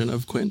vision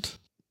of Quint.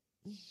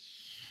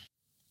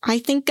 I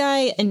think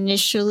I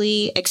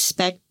initially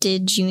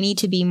expected Junie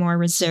to be more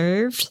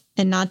reserved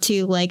and not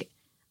to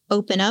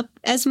open up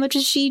as much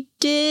as she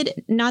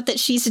did. Not that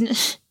she's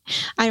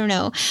I don't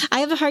know.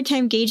 I have a hard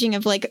time gauging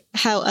of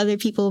how other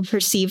people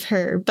perceive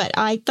her, but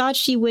I thought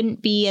she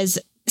wouldn't be as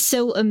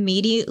so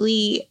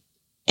immediately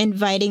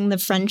inviting the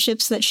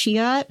friendships that she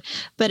got.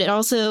 But it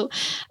also,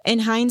 in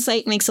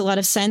hindsight, makes a lot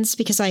of sense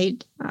because I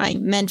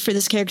meant for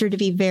this character to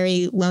be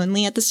very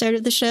lonely at the start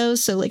of the show.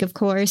 So of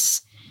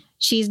course,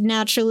 she's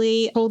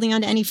naturally holding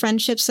on to any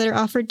friendships that are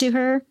offered to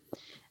her.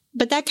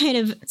 But that kind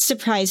of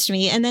surprised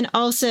me. And then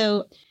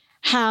also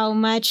how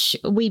much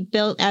we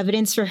built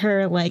evidence for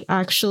her,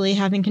 actually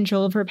having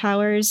control of her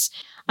powers.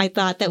 I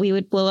thought that we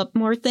would blow up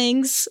more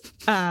things.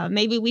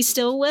 Maybe we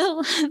still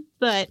will,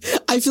 but...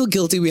 I feel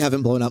guilty we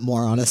haven't blown up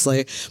more,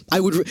 honestly.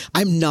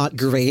 I'm not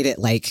great at,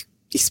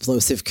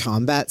 explosive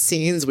combat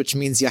scenes, which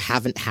means you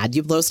haven't had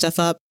you blow stuff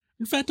up.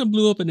 Phantom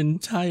blew up an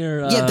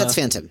entire... Yeah, that's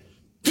Phantom.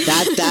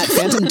 That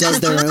Phantom does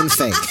their own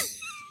thing.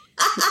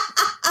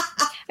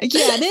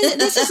 Yeah,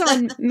 this is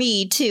on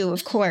me too,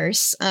 of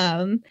course.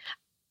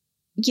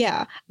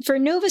 Yeah, for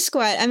Nova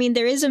Squad,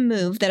 there is a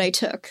move that I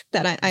took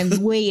that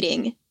I'm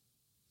waiting.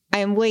 I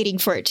am waiting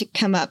for it to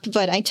come up,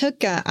 but I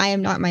took I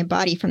Am Not My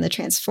Body from the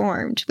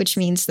Transformed, which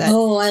means that...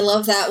 Oh, I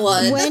love that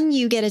one. When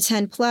you get a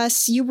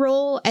 10+, you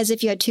roll as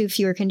if you had 2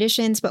 fewer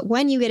conditions, but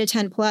when you get a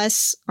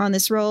 10+ on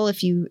this roll,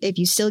 if you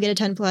still get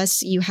a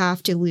 10+, you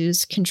have to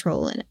lose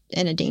control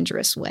in a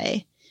dangerous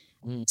way.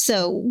 Mm.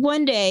 So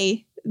one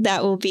day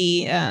that will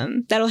be,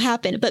 that'll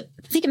happen. But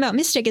the thing about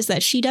Mystic is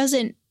that she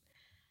doesn't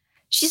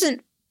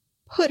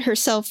put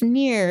herself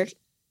near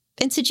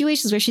in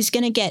situations where she's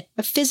going to get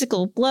a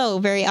physical blow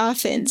very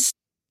often.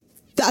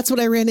 That's what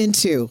I ran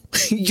into.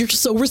 You're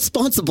so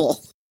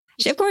responsible.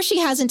 Of course, she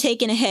hasn't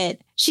taken a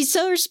hit. She's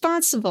so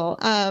responsible.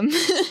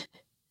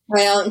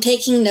 Well, I'm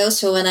taking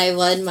notes for when I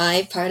run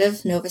my part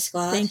of Nova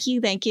Squad. Thank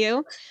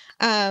you.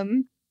 All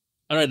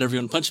right,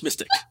 everyone, punch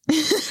Mystic.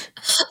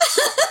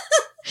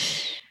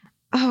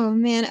 Oh,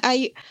 man.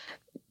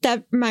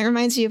 That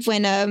reminds me of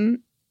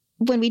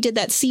when we did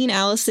that scene,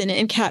 Allison,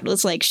 and Kat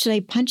was like, should I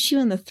punch you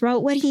in the throat?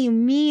 What do you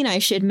mean I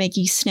should make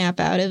you snap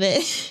out of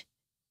it?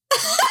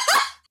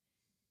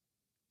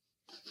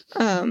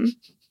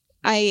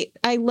 I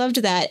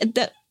loved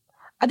that.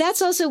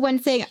 That's also one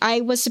thing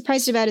I was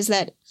surprised about is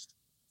that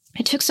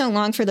it took so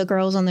long for the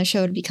girls on the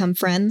show to become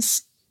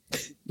friends.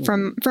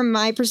 From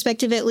my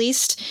perspective, at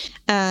least,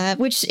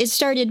 which it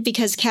started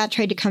because Kat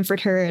tried to comfort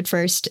her at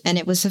first, and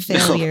it was a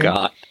failure. Oh,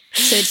 God.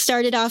 So it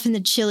started off in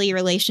the chilly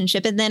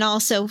relationship, and then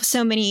also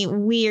so many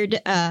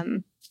weird,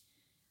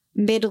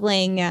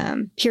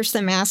 middling, pierce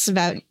the mask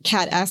about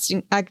Kat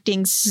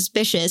acting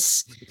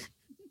suspicious.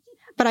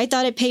 But I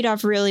thought it paid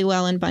off really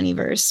well in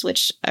Bunnyverse,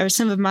 which are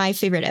some of my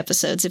favorite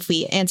episodes. If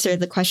we answer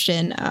the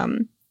question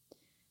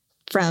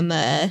from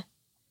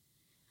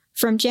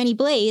Jenny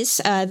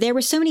Blaze, there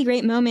were so many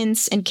great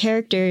moments and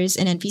characters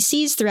and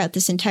NPCs throughout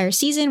this entire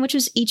season. Which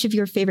was each of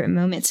your favorite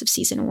moments of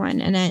season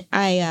 1? And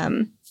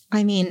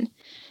I mean,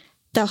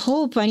 the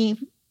whole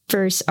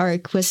Bunnyverse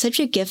arc was such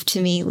a gift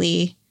to me,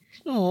 Lee.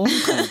 Oh,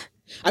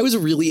 I was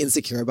really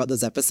insecure about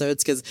those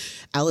episodes because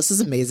Alice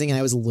is amazing and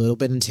I was a little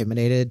bit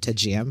intimidated to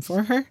GM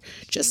for her.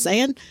 Just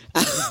saying.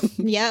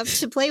 Yeah,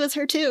 to play with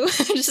her too.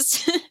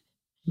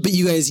 But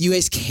you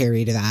guys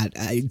carried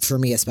that for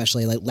me,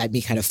 especially like let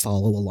me kind of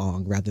follow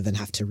along rather than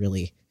have to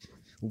really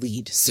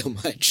lead so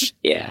much.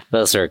 Yeah,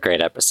 those are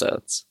great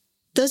episodes.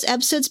 Those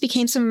episodes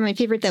became some of my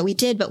favorite that we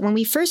did, but when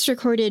we first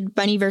recorded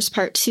Bunnyverse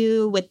Part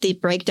 2 with the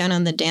breakdown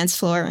on the dance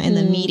floor and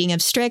the meeting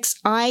of Strix,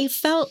 I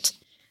felt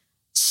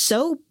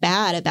so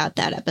bad about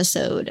that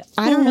episode.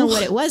 I don't know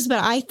what it was,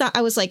 but I thought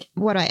I was like,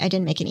 I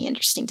didn't make any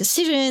interesting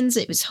decisions.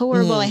 It was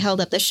horrible. I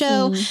held up the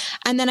show.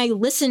 And then I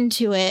listened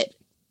to it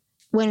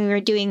when we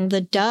were doing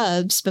the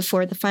dubs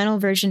before the final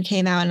version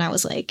came out, and I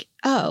was like,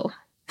 oh,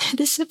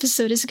 this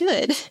episode is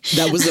good.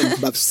 That was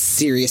a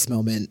serious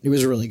moment. It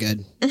was really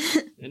good.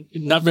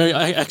 Not very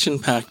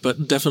action-packed,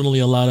 but definitely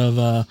a lot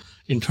of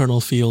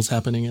internal feels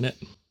happening in it.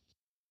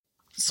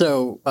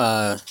 So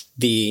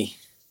the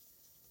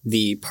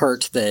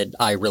part that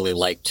I really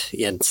liked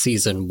in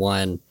season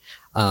 1,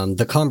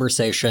 the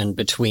conversation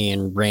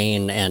between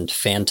Rain and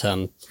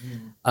Phantom.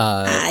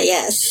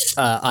 Yes.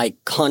 I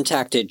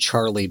contacted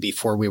Charlie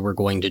before we were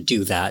going to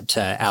do that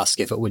to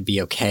ask if it would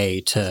be okay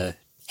to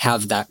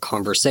have that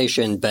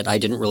conversation, but I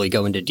didn't really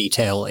go into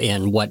detail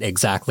in what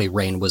exactly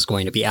Rain was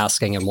going to be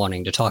asking and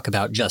wanting to talk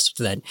about, just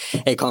that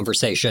a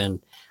conversation,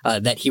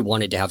 that he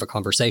wanted to have a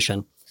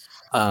conversation.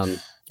 And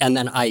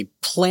then I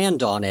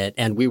planned on it,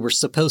 and we were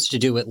supposed to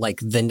do it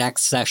like the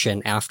next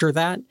session after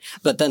that.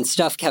 But then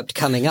stuff kept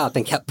coming up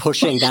and kept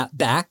pushing that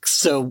back.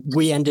 So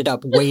we ended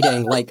up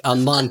waiting like a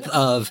month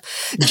of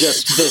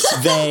just this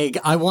vague,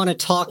 I want to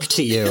talk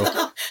to you.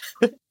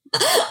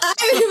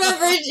 I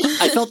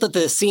remember. I felt that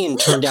the scene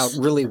turned out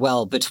really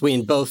well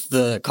between both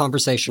the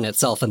conversation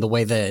itself and the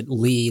way that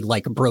Lee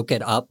like broke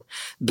it up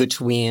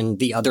between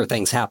the other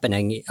things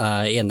happening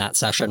in that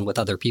session with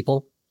other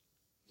people.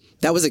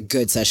 That was a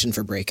good session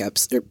for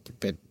breakups.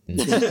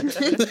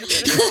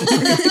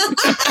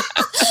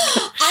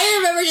 I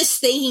remember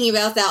just thinking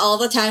about that all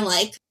the time,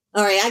 like,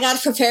 all right, I got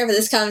to prepare for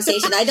this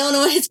conversation. I don't know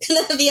what it's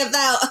going to be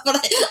about,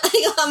 but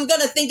I'm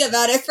going to think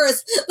about it for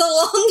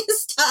the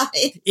longest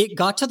time. It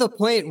got to the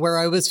point where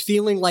I was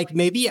feeling like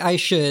maybe I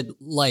should,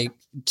 like,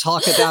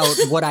 talk about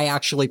what I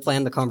actually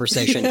planned the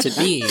conversation to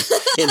be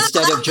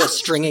instead of just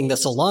stringing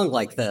this along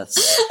like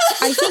this.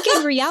 I think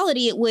in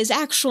reality, it was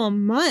actual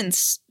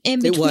months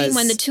in between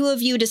when the two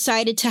of you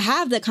decided to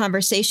have the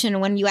conversation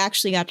and when you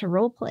actually got to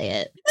role play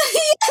it.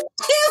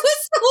 It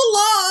was so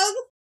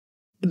long.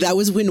 That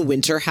was when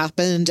winter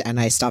happened and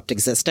I stopped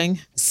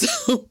existing.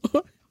 So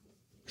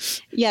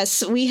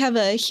yes, we have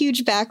a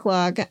huge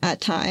backlog at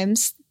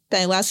times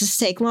that allows us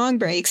to take long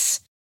breaks.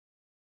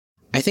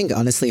 I think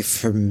honestly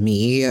for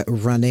me,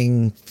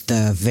 running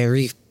the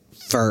very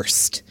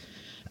first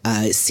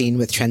scene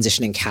with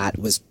transitioning Cat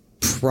was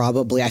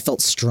probably, I felt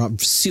strong,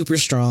 super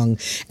strong.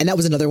 And that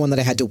was another one that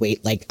I had to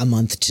wait like a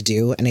month to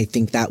do. And I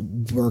think that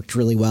worked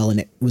really well and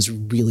it was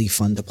really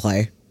fun to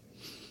play.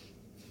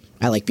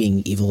 I like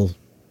being evil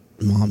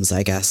moms,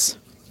 I guess.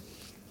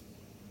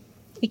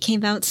 It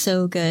came out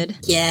so good.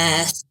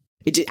 Yes.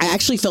 I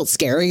actually felt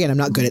scary and I'm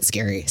not good at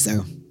scary,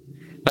 so.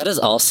 That is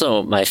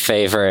also my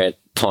favorite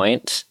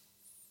point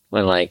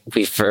when like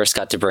we first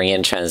got to bring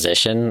in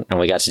transition and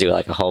we got to do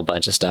like a whole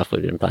bunch of stuff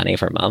we've been planning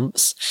for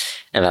months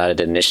and that I had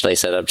initially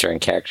set up during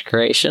character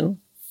creation.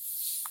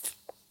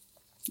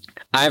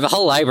 I have a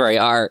whole library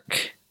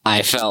arc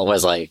I felt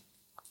was like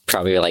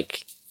probably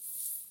like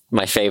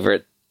my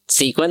favorite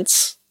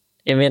sequence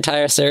in the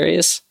entire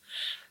series.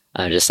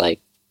 Just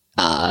like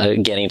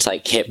getting to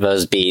like hit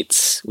those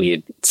beats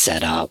we'd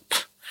set up.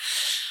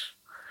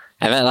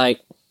 And then like,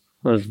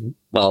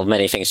 well,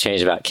 many things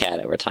changed about Cat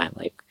over time,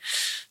 like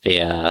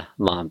the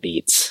mom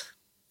beats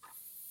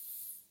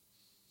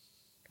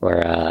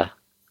were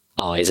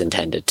always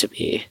intended to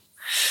be,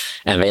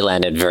 and they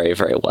landed very,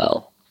 very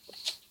well.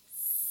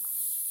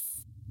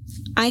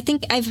 I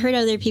think I've heard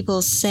other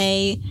people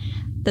say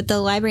that the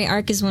library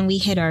arc is when we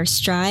hit our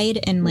stride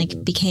and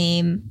like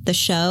became the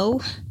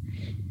show.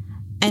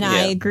 And yeah. I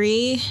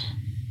agree.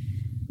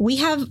 We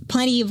have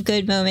plenty of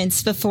good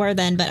moments before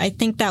then, but I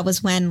think that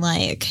was when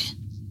like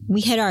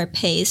we hit our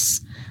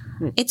pace.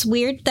 It's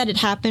weird that it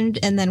happened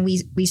and then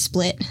we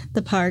split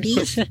the party.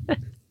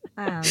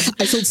 I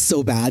felt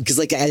so bad because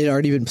like I had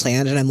already been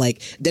planned and I'm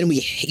like, then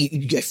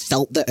I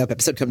felt the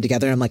episode come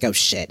together and I'm like, oh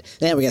shit,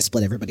 then we gotta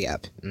split everybody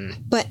up.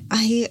 But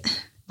I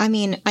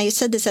mean, I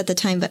said this at the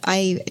time, but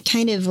I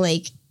kind of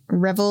like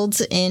reveled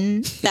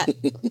in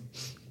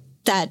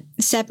that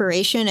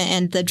separation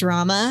and the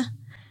drama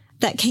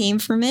that came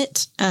from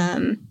it.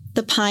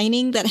 The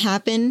pining that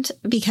happened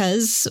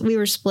because we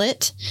were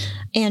split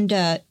and,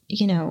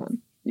 you know,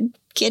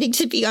 getting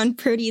to be on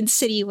Protean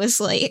City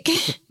was like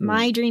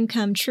my dream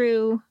come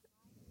true.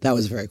 That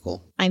was very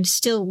cool. I'm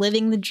still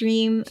living the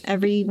dream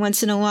every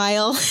once in a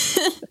while.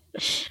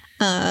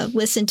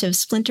 Listen to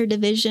Splinter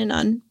Division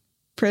on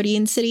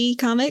Protean City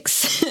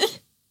Comics.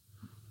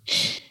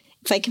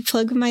 If I could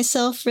plug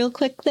myself real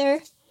quick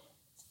there,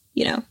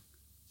 you know,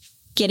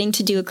 getting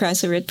to do a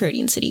crossover with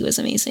Protean City was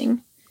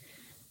amazing.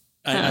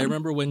 I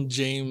remember when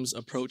James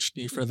approached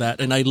me for that,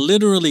 and I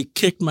literally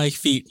kicked my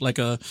feet like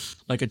a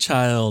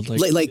child. Like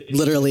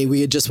literally,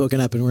 we had just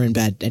woken up and we're in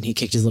bed, and he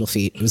kicked his little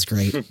feet. It was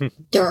great.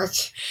 Dark.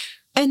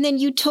 And then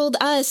you told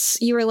us,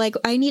 you were like,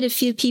 I need a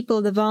few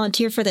people to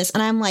volunteer for this.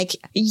 And I'm like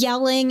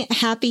yelling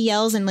happy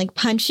yells and like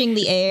punching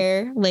the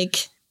air.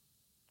 Like,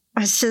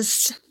 it's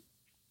just,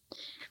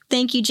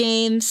 thank you,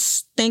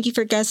 James. Thank you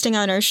for guesting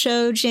on our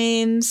show,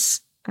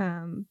 James.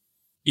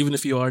 Even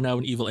if you are now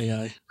an evil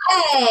AI.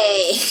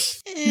 Hey!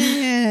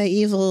 Yeah,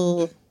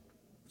 evil.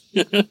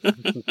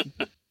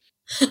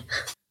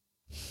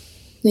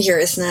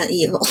 Yours not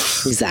evil.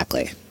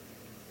 Exactly.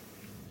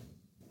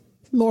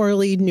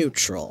 Morally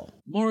neutral.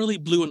 Morally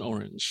blue and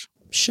orange.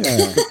 Sure.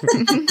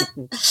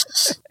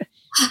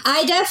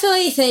 I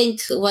definitely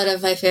think one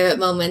of my favorite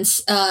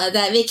moments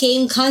that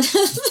became kind of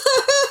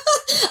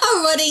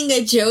a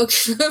running joke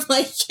for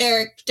my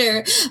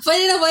character, but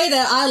in a way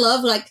that I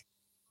love, like,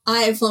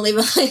 I am fully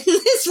behind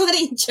this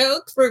running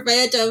joke for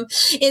Phantom,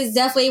 is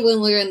definitely when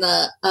we were in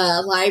the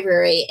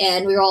library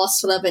and we were all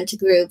split up into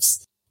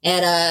groups,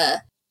 and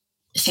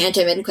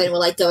Phantom and Quinn were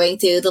like going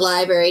through the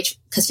library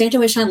because Phantom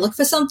was trying to look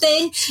for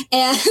something,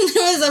 and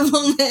there was a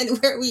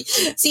moment where we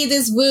see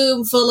this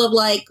room full of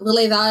like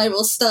really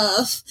valuable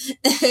stuff,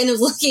 and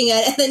was looking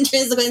at it, and then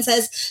turns to Quinn and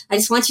says, "I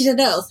just want you to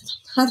know,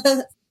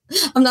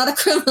 I'm not a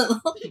criminal."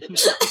 And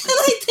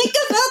I think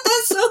about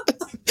that so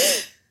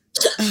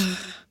much.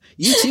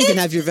 You too can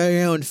have your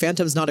very own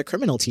 "Phantom's Not a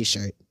Criminal"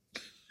 t-shirt.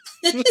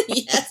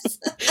 Yes.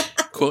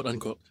 Quote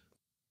unquote.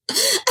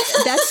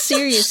 That's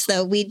serious,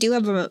 though. We do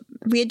have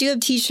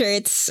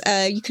t-shirts.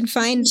 You can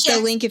find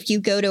the link if you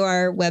go to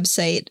our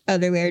website,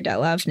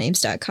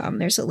 otherwhere.lovenames.com.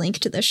 There's a link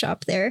to the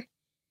shop there.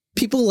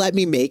 People let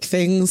me make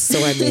things, so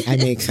I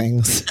make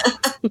things.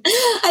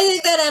 I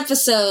think that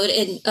episode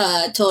in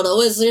total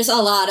was just a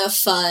lot of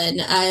fun.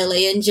 I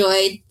really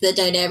enjoyed the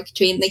dynamic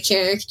between the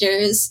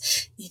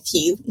characters. If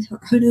you are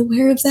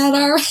unaware of that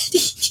already.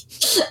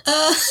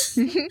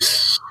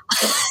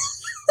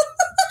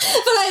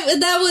 But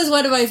that was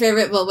one of my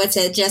favorite moments,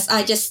 and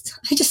I just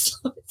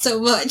love it so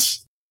much.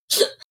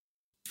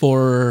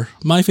 For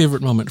my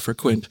favorite moment for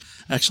Quint,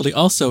 actually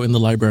also in the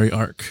library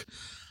arc,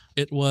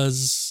 it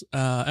was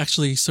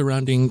actually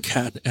surrounding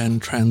Cat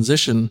and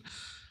transition,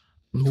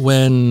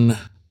 when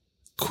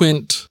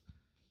Quint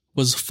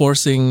was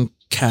forcing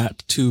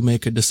Cat to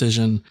make a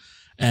decision,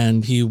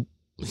 and he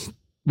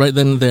right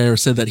then and there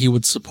said that he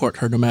would support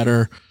her no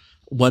matter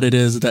what it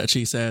is that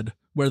she said,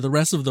 where the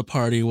rest of the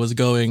party was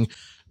going,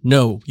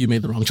 "No, you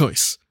made the wrong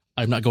choice.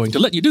 I'm not going to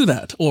let you do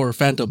that." Or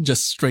Phantom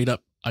just straight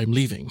up, "I'm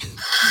leaving."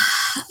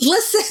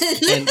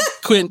 Listen. And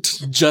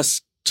Quint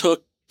just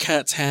took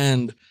Kat's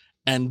hand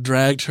and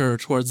dragged her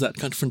towards that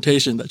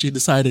confrontation that she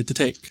decided to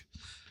take.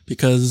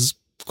 Because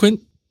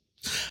Quint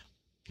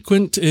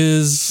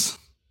is,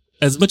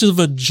 as much of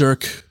a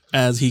jerk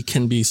as he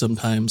can be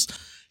sometimes,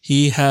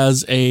 he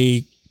has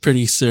a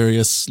pretty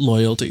serious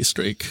loyalty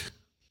streak.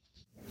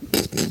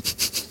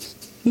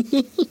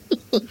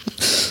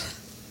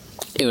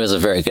 It was a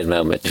very good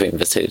moment between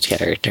the two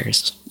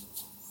characters.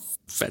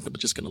 Phantom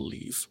is just going to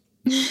leave.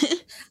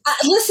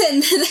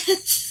 Listen,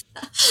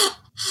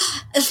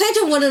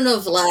 Phantom wouldn't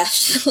have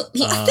left. I'm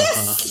not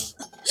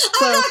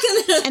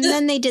gonna. And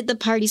then they did the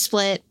party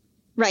split,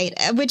 right?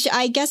 Which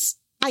I guess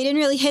I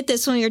didn't really hit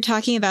this when we were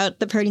talking about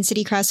the Party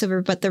City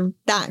crossover, but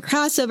that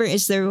crossover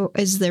is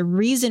the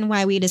reason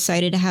why we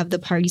decided to have the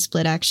party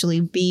split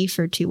actually be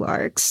for 2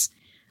 arcs,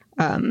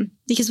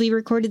 because we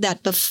recorded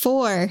that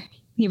before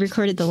we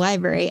recorded the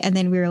library, and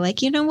then we were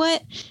like, you know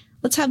what?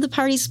 Let's have the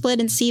party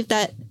split and see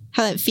how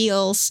that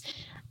feels.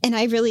 And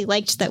I really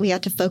liked that we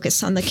had to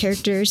focus on the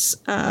characters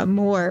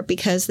more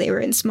because they were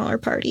in smaller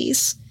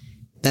parties.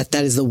 That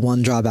is the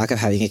one drawback of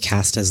having a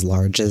cast as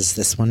large as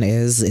this one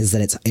is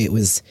that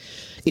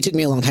it took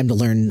me a long time to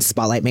learn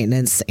spotlight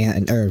maintenance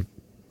and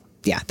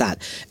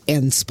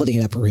splitting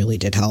it up really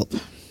did help.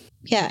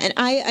 Yeah, and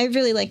I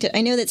really liked it.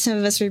 I know that some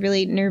of us were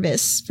really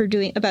nervous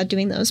about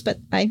doing those, but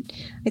I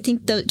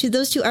think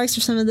those 2 arcs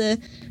are some of the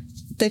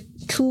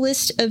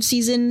coolest of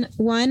season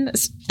 1.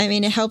 I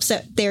mean, it helps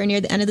that they're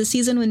near the end of the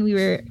season when we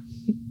were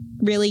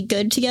really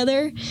good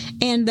together,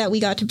 and that we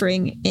got to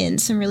bring in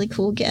some really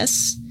cool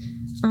guests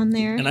on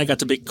there. And I got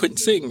to make Quint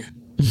sing.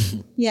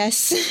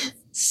 Yes,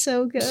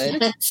 so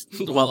good.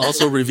 While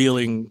also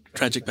revealing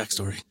tragic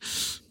backstory.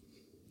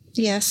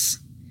 Yes.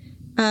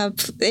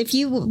 If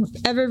you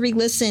ever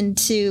re-listen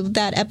to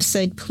that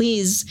episode,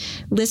 please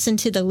listen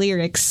to the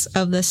lyrics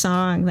of the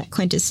song that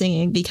Quint is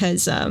singing,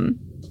 because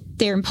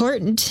they're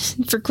important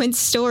for Quint's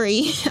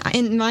story,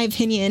 in my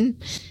opinion.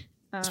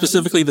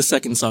 Specifically the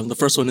second song. The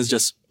first one is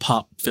just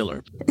pop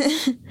filler.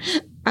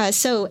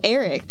 So,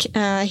 Eric,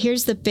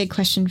 here's the big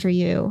question for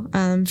you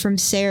from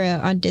Sarah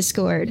on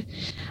Discord.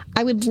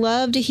 I would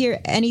love to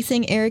hear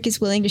anything Eric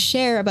is willing to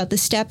share about the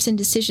steps and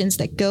decisions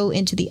that go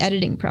into the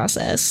editing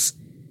process.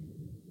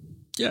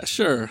 Yeah,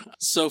 sure.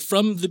 So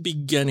from the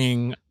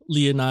beginning,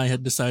 Lee and I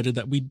had decided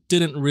that we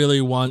didn't really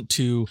want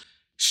to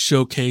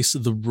showcase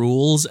the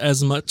rules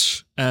as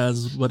much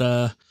as what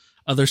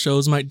other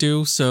shows might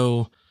do.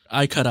 So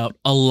I cut out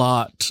a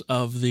lot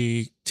of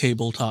the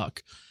table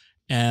talk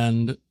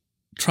and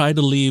try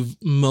to leave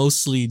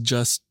mostly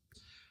just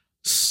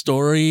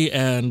story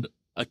and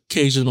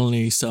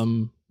occasionally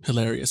some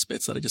hilarious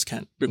bits that I just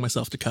can't bring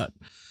myself to cut.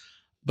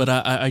 But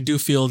I do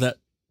feel that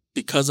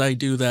because I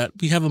do that,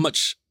 we have a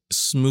much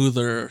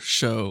smoother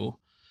show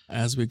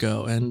as we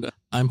go. And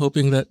I'm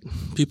hoping that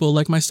people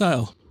like my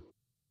style.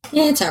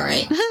 Yeah, it's all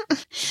right.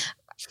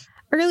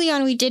 Early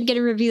on, we did get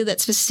a review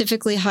that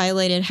specifically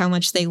highlighted how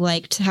much they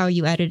liked how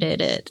you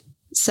edited it.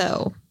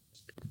 So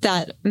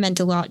that meant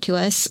a lot to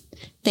us.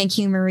 Thank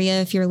you,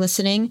 Maria, if you're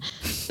listening.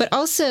 But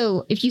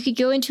also, if you could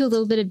go into a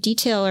little bit of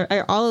detail,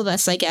 or all of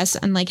us, I guess,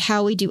 on like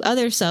how we do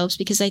other selves,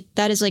 because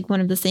that is like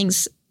one of the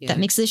things that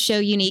makes this show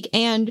unique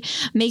and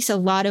makes a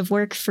lot of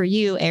work for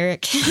you,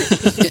 Eric.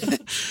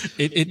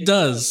 It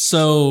does.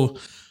 So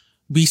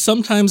we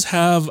sometimes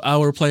have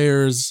our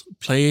players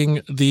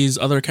playing these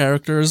other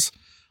characters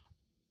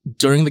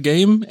during the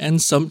game,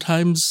 and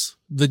sometimes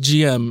the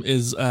GM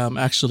is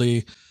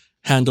actually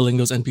handling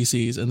those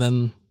NPCs, and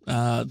then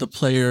the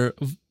player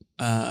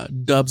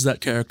dubs that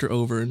character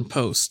over in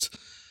post.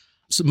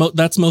 So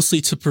that's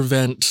mostly to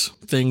prevent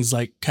things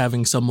like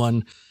having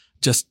someone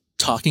just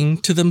talking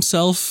to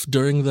themselves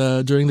during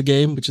the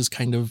game, which is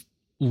kind of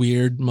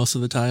weird most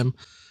of the time.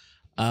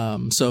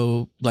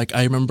 So like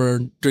I remember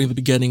during the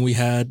beginning we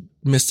had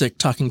Mystic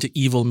talking to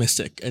Evil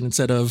Mystic, and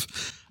instead of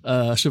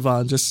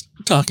Siobhan just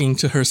talking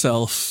to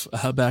herself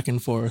back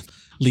and forth,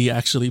 Lee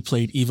actually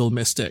played Evil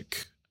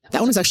Mystic.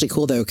 That one was actually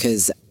cool though,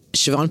 because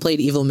Siobhan played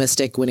Evil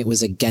Mystic when it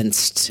was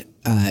against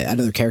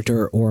another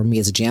character or me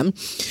as a GM,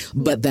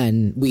 but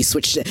then we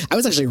switched it. I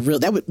was actually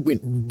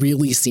went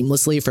really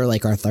seamlessly for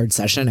like our third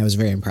session. I was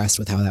very impressed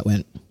with how that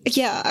went.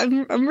 Yeah,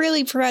 I'm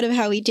really proud of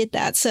how we did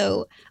that.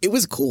 So it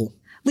was cool.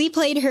 We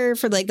played her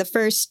for like the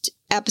first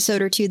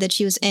episode or two that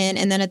she was in,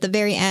 and then at the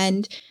very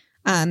end,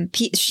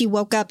 she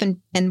woke up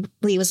and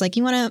Lee was like,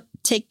 "You want to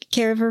take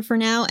care of her for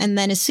now?" And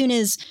then as soon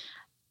as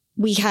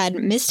we had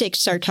Mystic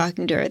start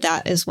talking to her,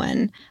 that is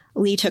when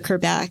Lee took her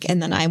back,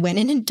 and then I went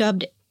in and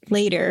dubbed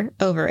later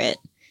over it.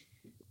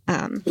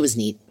 It was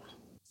neat.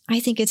 I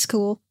think it's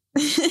cool.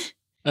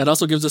 It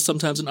also gives us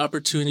sometimes an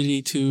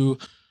opportunity to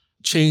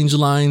change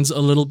lines a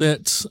little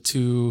bit.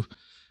 To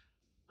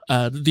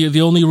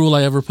the only rule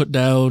I ever put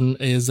down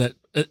is that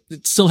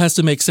it still has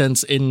to make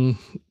sense in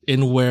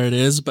where it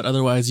is, but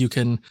otherwise you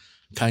can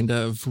kind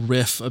of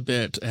riff a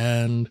bit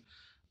and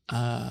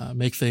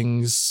make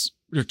things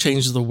or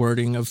change the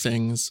wording of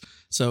things.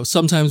 So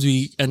sometimes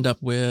we end up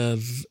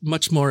with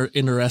much more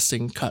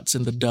interesting cuts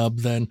in the dub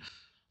than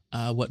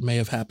what may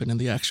have happened in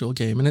the actual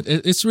game. And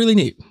it's really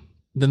neat.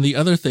 Then the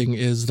other thing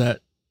is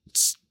that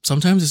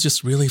sometimes it's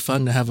just really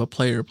fun to have a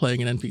player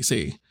playing an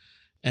NPC.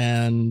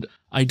 And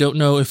I don't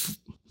know if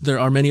there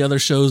are many other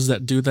shows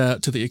that do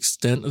that to the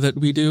extent that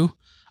we do.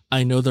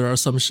 I know there are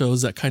some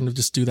shows that kind of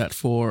just do that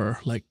for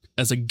like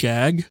as a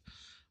gag,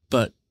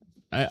 but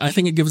I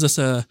think it gives us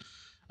a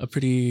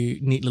pretty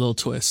neat little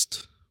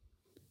twist.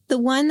 The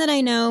one that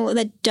I know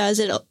that does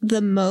it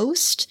the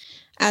most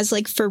as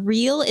like for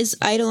real is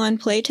Eidolon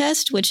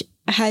Playtest, which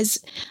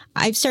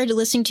I've started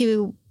listening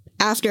to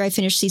after I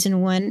finished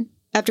season 1,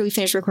 after we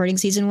finished recording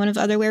season 1 of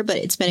Otherware, but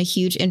it's been a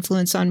huge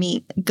influence on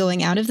me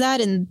going out of that.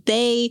 And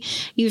they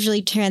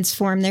usually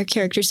transform their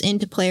characters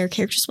into player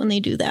characters when they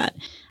do that.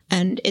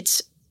 And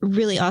it's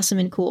really awesome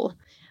and cool.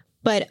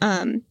 But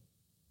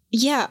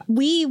yeah,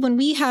 when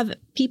we have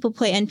people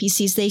play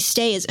NPCs, they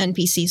stay as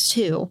NPCs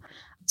too.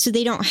 So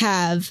they don't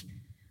have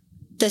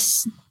the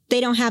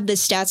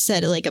stats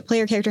that like a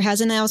player character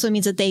has, and that also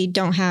means that they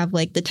don't have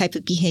like the type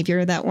of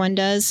behavior that one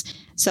does.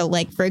 So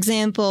like, for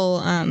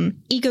example,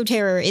 Eco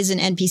Terror is an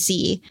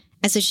NPC,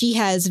 and so she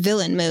has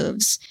villain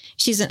moves.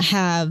 She doesn't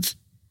have,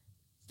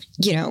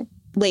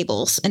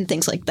 labels and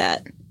things like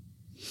that.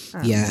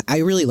 Yeah, I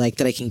really like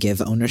that I can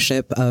give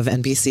ownership of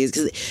NPCs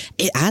because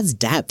it adds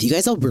depth. You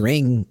guys all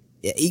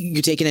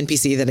you take an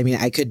NPC that,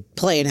 I could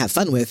play and have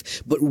fun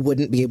with, but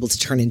wouldn't be able to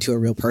turn into a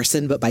real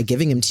person. But by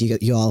giving them to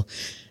you all,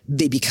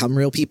 they become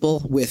real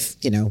people with,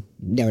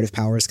 narrative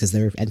powers because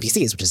they're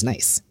NPCs, which is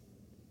nice.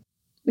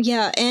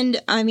 Yeah. And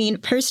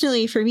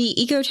personally for me,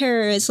 Eco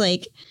Terror is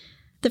like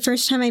the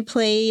first time I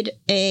played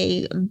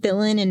a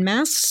villain in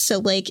Masks. So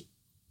like,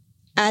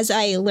 as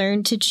I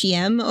learned to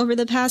GM over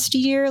the past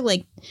year,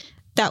 like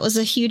that was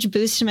a huge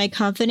boost to my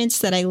confidence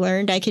that I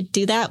learned I could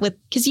do that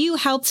because you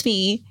helped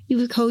me,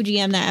 you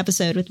co-GM that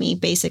episode with me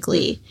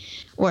basically,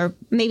 or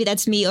maybe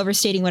that's me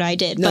overstating what I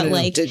did,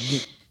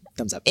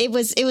 thumbs up. It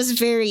was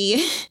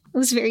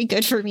very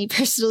good for me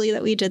personally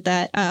that we did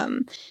that.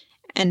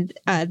 And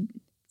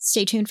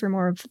stay tuned for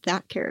more of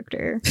that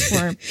character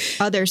or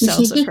other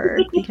selves of her,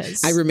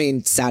 because I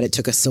remain sad it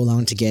took us so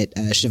long to get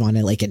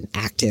Shivana like an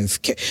active.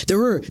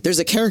 There's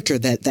a character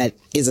that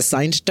is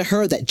assigned to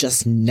her that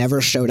just never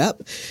showed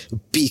up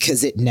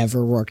because it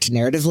never worked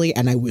narratively,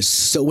 and I was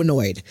so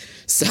annoyed.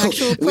 So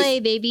actual play,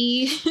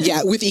 baby.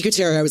 Yeah, with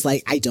Ecoterra, I was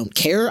like, I don't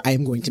care.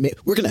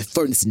 We're gonna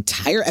throw this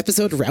entire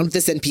episode around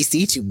this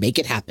NPC to make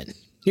it happen.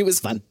 It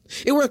was fun.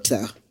 It worked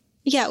though.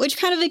 Yeah, which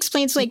kind of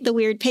explains like the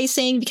weird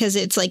pacing because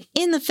it's like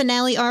in the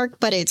finale arc,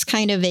 but it's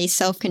kind of a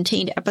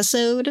self-contained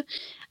episode.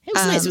 It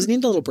was nice. It was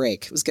needed a little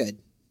break. It was good.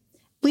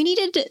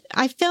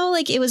 I felt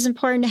like it was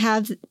important to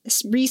have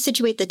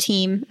resituate the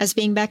team as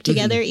being back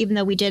together, even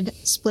though we did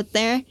split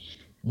there.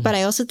 Mm-hmm. But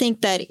I also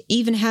think that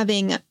even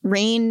having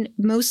Rain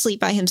mostly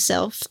by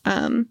himself,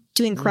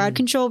 doing crowd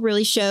control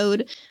really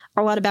showed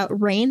a lot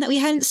about Rain that we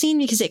hadn't seen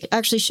because it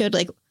actually showed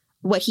like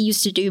what he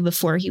used to do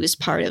before he was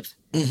part of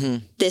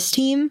this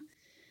team.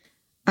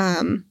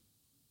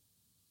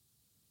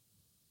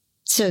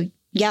 So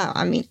yeah,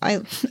 I mean,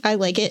 I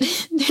like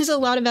it. There's a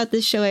lot about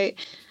this show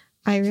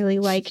I really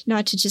like,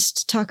 not to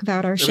just talk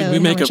about our show. We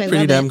make a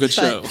pretty damn good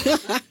show.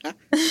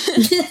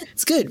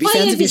 It's good. Be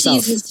fans of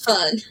yourself. Is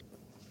fun.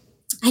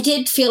 I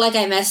did feel like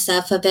I messed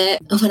up a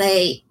bit when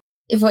I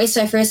voiced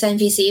my first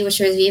NPC, which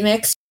was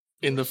VMix.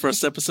 In the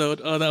first episode?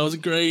 Oh, that was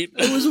great.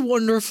 It was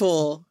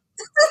wonderful.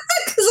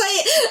 Because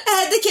I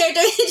had the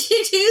character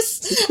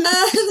introduce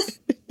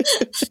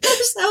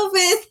himself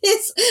with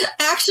his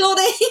actual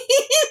name.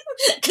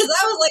 Because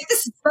I was like,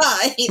 this is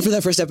fine. For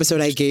that first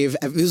episode,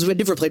 it was I'd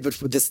never played with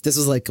this. This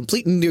was like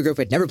complete new group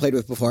I'd never played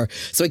with before.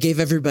 So I gave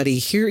everybody,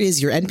 here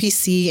is your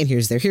NPC, and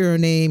here's their hero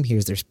name,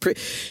 here's their... But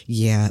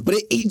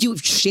you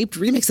shaped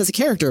Remix as a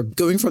character.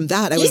 Going from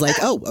that, I was like,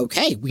 oh,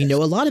 okay, we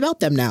know a lot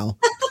about them now.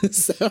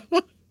 So...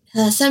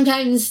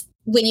 sometimes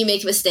when you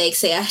make mistakes,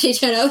 they actually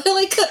turn out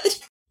really good.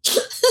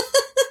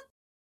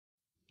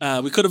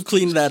 We could have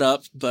cleaned that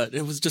up, but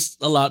it was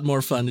just a lot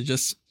more fun to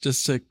just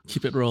to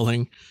keep it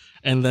rolling,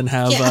 and then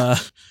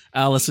have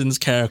Allison's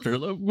character.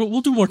 We'll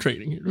do more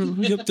training. We'll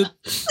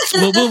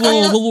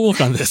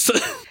work on this.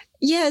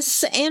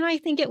 Yes, and I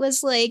think it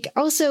was like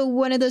also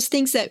one of those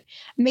things that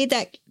made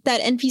that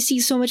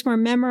NPC so much more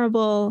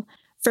memorable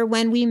for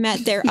when we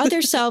met their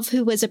other self,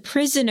 who was a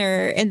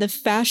prisoner in the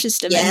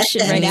fascist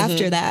dimension right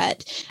after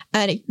that.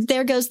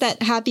 There goes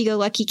that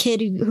happy-go-lucky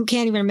kid who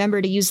can't even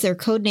remember to use their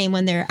code name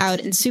when they're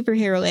out in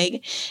Superhero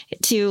League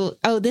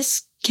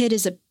this kid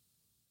is a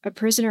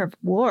prisoner of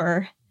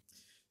war.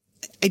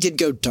 I did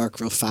go dark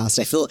real fast.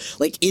 I feel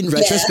like in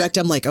retrospect,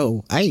 I'm like,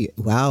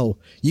 wow,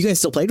 you guys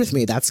still played with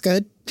me. That's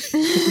good.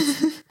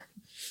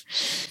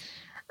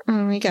 Oh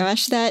my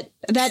gosh, that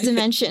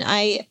dimension,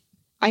 I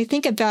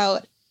think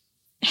about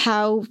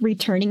how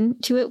returning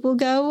to it will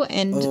go,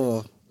 and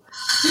oh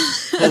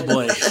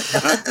boy.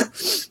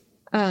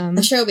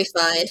 I'm sure it'll be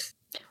fine.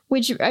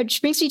 Which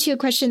brings me to a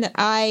question that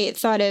I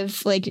thought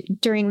of like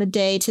during the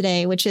day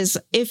today, which is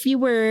if we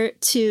were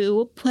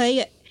to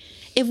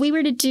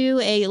do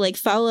a like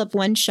follow-up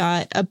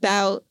one-shot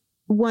about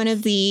one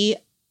of the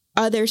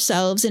other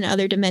selves in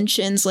other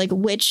dimensions, like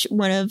which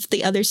one of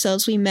the other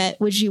selves we met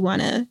would you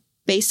want to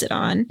base it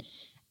on?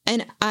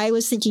 And I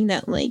was thinking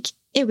that like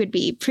it would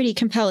be pretty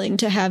compelling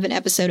to have an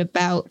episode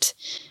about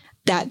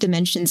that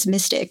dimension's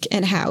mystic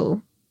and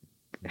how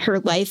her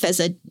life as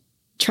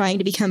trying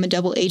to become a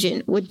double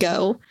agent would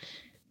go.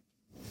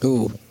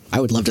 Ooh, I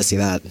would love to see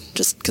that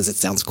just because it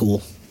sounds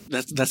cool.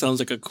 That sounds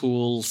like a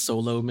cool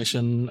solo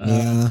mission.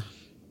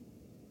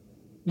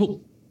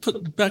 We'll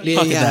pocket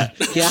that.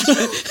 Yeah.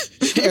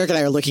 Eric and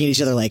I are looking at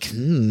each other like,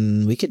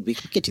 we could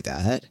do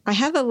that. I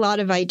have a lot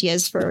of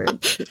ideas for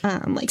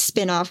like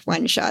spin-off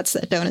one-shots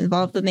that don't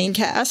involve the main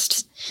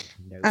cast.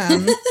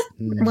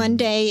 One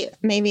day,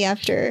 maybe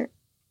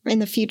in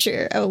the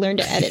future, I will learn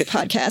to edit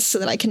podcasts so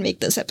that I can make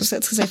those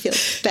episodes because I feel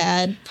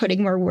bad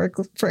putting more work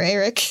for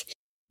Eric.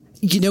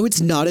 You know,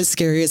 it's not as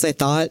scary as I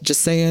thought.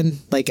 Just saying,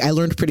 like I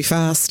learned pretty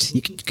fast.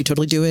 You could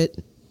totally do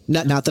it.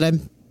 Not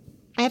that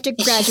I have to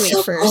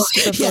graduate first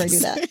before I do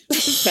that.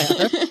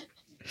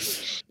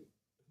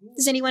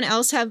 Does anyone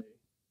else have?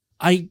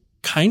 I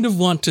kind of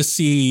want to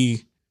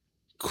see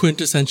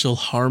quintessential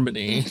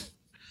harmony.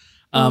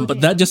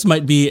 But that just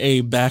might be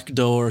a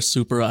backdoor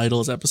Super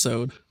Idols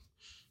episode.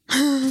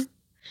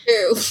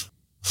 True.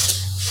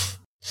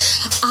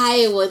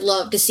 I would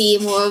love to see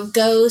more of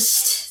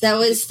Ghost. That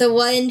was the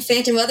one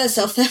Phantom Other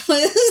Self that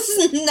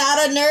was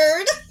not a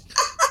nerd.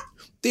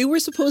 They were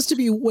supposed to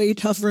be way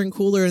tougher and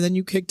cooler, and then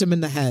you kicked him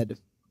in the head.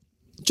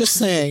 Just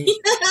saying.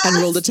 Yes.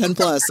 And rolled a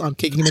 10+ on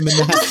kicking him in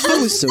the head.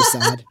 I was so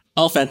sad.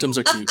 All Phantoms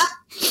are cute.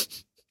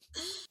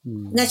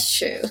 That's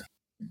true.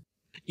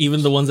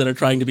 Even the ones that are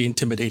trying to be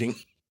intimidating.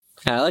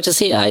 I like to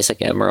see Isaac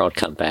Emerald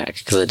come back,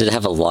 because I did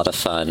have a lot of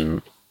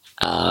fun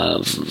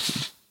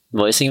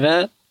voicing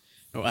that.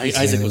 Oh,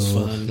 Isaac was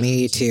fun.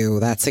 Me too.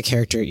 That's a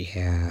character.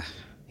 Yeah.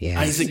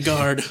 Isaac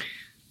Guard.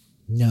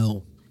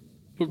 No.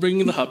 We're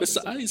bringing the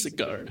hobbits to Isaac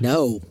Guard.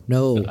 No.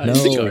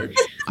 Isaac Guard.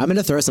 I'm going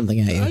to throw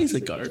something at you.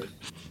 Isaac Guard.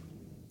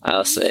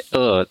 I'll say,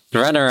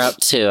 runner-up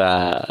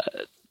to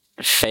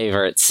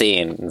favorite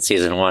scene in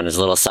season 1 is a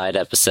little side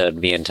episode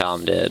me and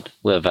Tom did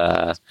with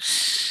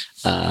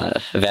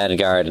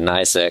Vanguard and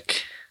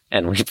Isaac,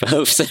 and we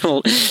both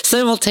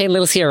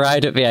simultaneously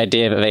arrived at the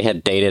idea that they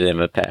had dated in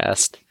the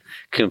past,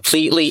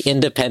 completely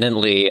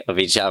independently of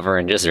each other,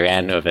 and just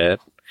ran with it.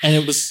 And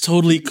it was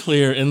totally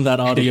clear in that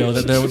audio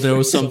that there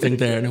was something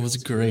there, and it was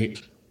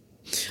great.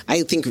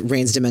 I think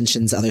Rain's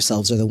Dimensions, Other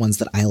Selves are the ones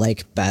that I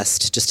like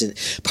best,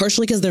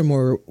 partially because they're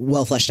more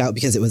well fleshed out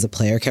because it was a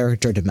player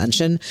character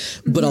dimension,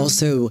 but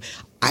also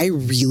I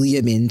really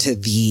am into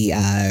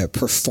the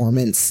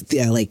performance,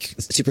 like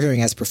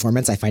superheroing as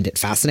performance. I find it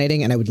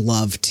fascinating, and I would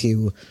love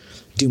to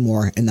do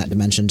more in that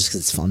dimension just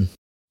because it's fun.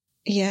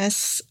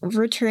 Yes,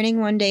 returning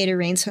one day to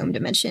Rain's home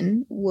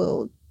dimension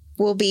will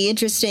be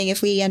interesting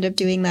if we end up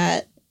doing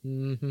that.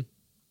 Mm-hmm.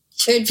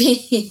 Should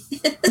be.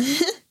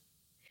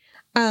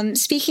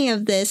 Speaking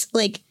of this,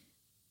 like,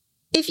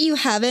 if you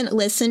haven't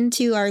listened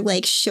to our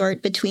like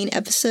short between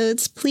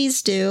episodes,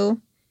 please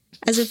do,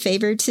 as a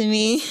favor to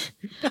me.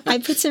 I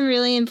put some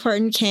really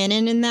important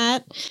canon in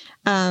that,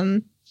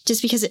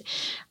 just because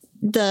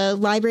the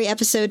library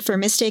episode for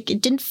Mystic,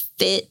 it didn't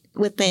fit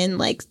within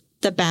like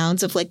the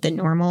bounds of like the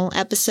normal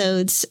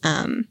episodes.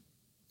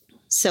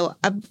 So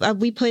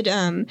we put,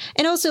 and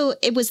also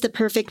it was the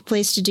perfect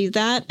place to do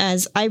that,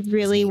 as I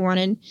really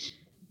wanted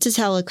to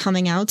tell a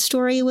coming out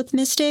story with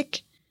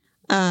Mystic,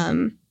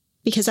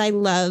 because I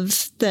love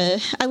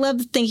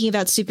thinking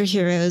about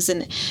superheroes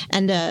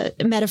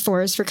and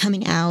metaphors for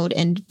coming out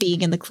and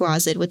being in the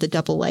closet with the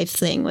double life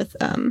thing with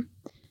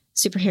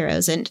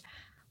superheroes. And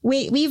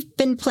we've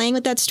been playing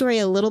with that story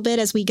a little bit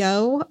as we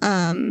go,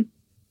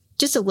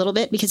 just a little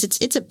bit, because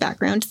it's a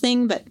background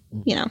thing, but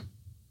you know,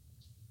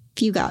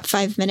 if you got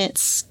 5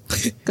 minutes,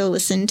 go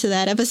listen to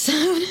that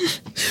episode.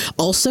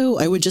 Also,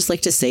 I would just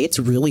like to say it's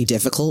really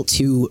difficult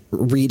to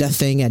read a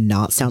thing and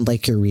not sound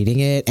like you're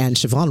reading it. And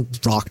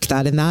Siobhan rocked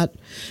that in that,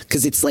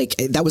 because it's like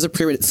that was a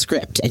pre-written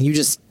script and you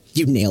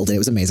nailed it. It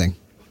was amazing.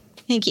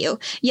 Thank you.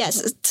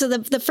 Yes. So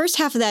the first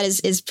half of that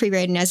is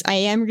pre-written, as I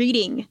am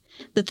reading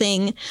the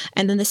thing.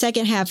 And then the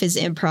second half is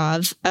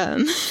improv.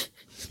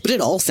 But it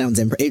all sounds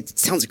it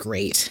sounds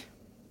great.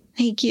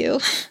 Thank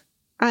you.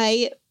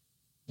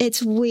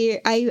 It's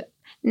weird.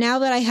 Now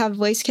that I have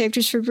voice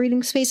characters for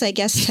Breathing Space, I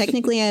guess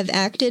technically I've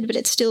acted, but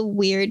it's still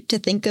weird to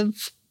think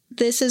of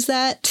this as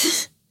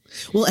that.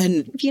 Well,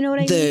 and if you know what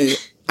I mean.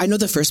 I know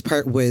the first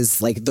part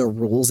was like the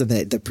rules and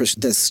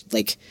this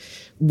like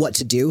what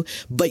to do,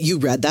 but you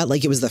read that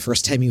like it was the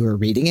first time you were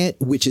reading it,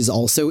 which is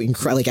also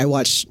incredible. Like I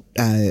watched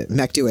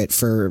Mech do it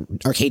for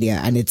Arcadia,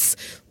 and it's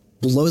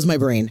blows my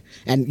brain,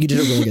 and you did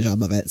a really good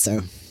job of it.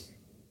 So,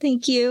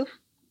 thank you.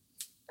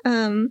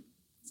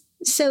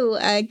 So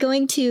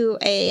going to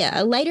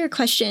a lighter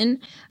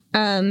question,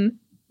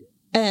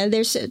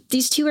 there's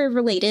these two are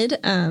related.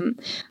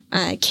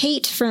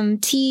 Kate from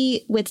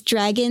Tea with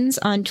Dragons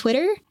on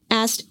Twitter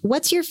asked,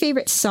 "What's your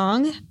favorite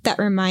song that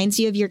reminds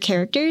you of your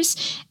characters?"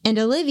 And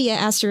Olivia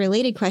asked a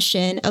related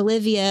question.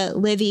 Olivia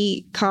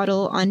Livy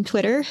Coddle on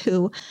Twitter,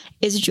 who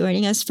is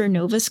joining us for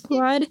Nova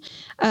Squad.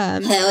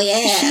 Hell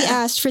yeah! She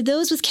asked, "For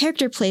those with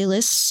character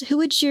playlists, who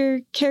would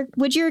your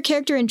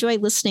character enjoy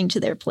listening to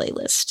their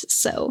playlist?"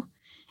 So,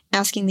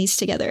 asking these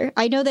together.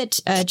 I know that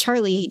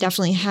Charlie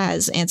definitely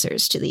has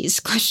answers to these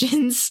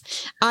questions.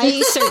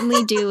 I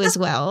certainly do as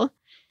well.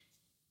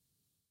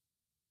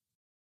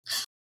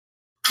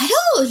 I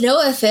don't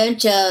know if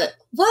Phantom...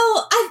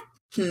 Well, I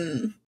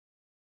feel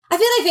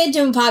like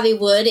Phantom probably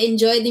would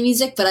enjoy the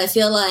music, but I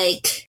feel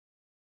like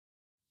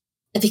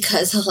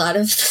because a lot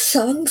of the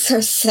songs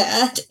are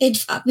sad,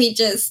 it'd probably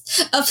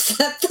just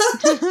upset them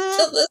to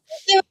listen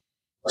to.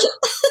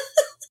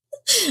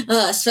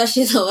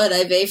 Especially the one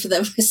I made for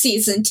them for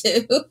season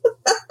 2.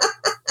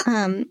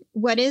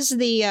 What is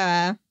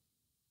the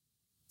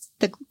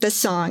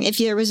song? If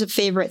there was a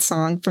favorite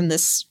song from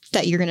this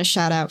that you're going to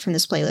shout out from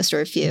this playlist,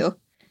 or a few?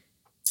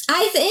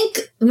 I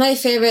think my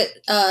favorite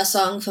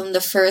song from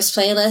the first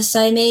playlist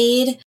I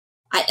made,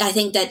 I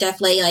think that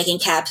definitely like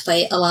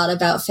encapsulate a lot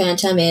about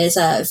Phantom, is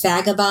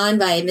Vagabond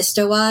by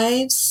Mr.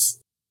 Wives.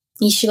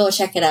 You should go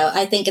check it out.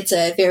 I think it's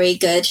a very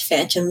good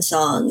Phantom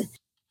song.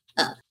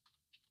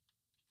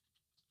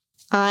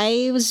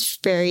 I was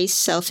very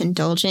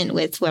self-indulgent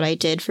with what I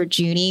did for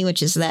Junie,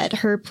 which is that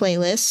her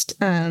playlist,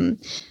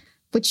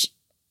 which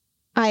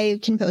I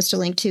can post a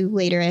link to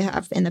later, I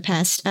have in the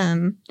past.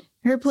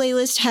 Her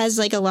playlist has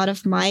like a lot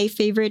of my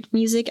favorite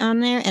music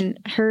on there, and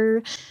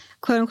her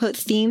quote-unquote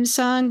theme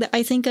song that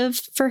I think of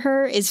for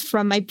her is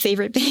from my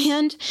favorite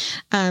band,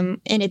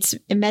 and it's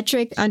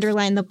Metric,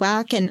 Underline the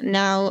Black, and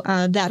now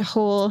that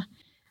whole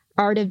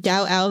Art of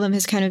Doubt album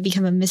has kind of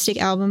become a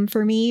Mystic album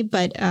for me,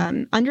 but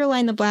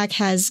Underline the Black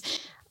has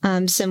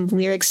some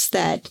lyrics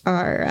that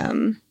are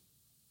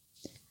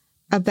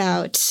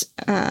about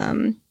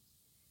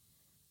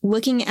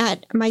looking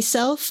at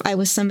myself. I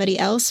was somebody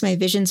else. My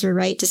visions were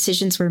right.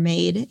 Decisions were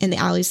made in the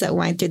alleys that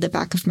wind through the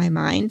back of my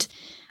mind.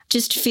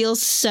 Just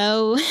feels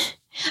so,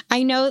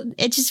 I know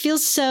it just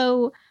feels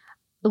so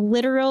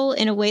literal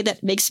in a way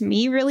that makes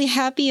me really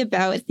happy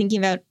about thinking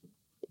about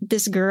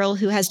this girl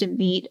who has to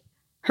meet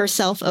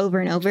herself over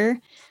and over.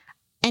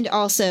 And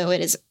also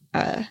it is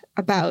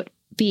about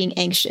being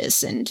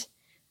anxious and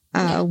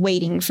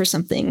waiting for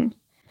something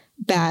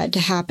bad to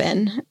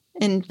happen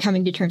and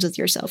coming to terms with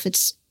yourself.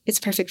 It's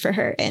perfect for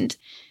her. And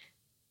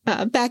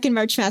back in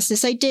March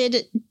Madness, I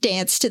did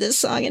dance to this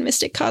song in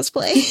Mystic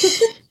cosplay.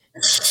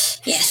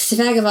 Yes, the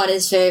Vagabond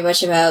is very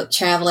much about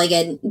traveling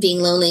and being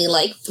lonely.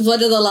 Like,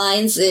 one of the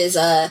lines is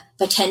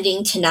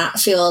pretending to not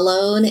feel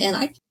alone,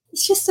 and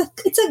it's a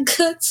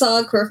good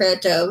song for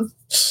Phantom,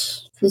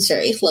 who's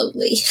very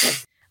lonely.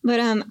 But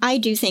I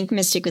do think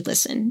Mystic would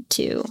listen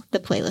to the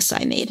playlist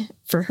I made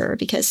for her,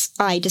 because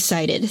I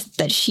decided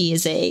that she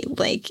is a,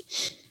 like,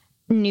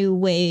 new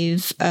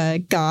wave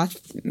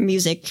goth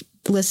music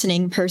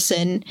listening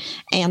person,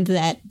 and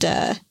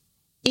that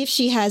if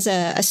she has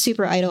a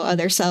super idol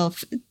other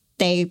self,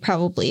 they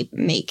probably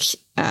make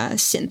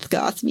synth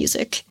goth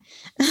music.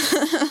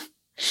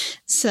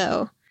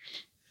 So,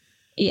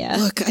 yeah.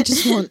 Look, I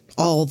just want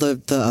all the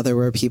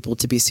Otherware people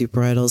to be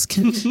super idols.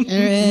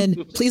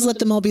 Aaron, please let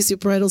them all be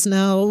super idols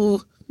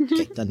now.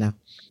 Okay, done now.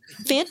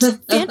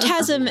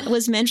 Phantasm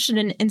was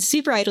mentioned in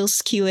Super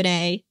Idols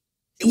Q&A.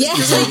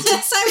 Yes,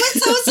 I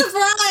was so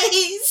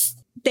surprised.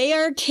 They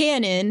are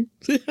canon.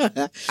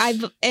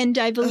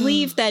 I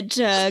believe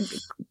that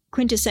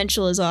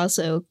Quintessential is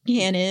also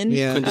canon.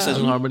 Yeah.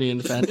 Quintessential Harmony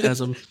and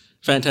Phantasm.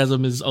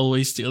 Phantasm is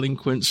always stealing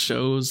Quint's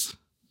shows.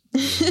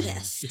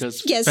 Yes.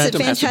 Because Yes,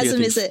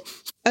 Phantasm is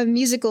a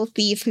musical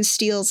thief who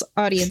steals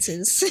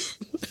audiences.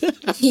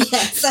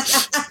 Yes. I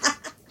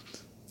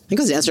think it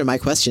was to answer my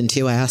question,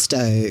 too. I asked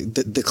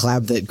the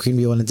collab that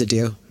Greenview wanted to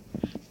do.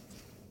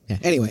 Yeah,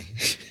 anyway.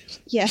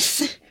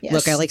 Yes.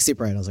 Look, I like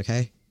super idols,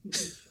 okay?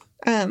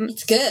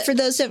 It's good. For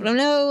those that don't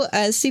know,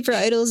 Super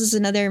Idols is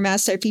another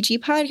mass RPG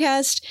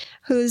podcast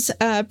whose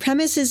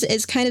premise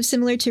is kind of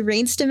similar to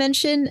Rain's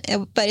Dimension,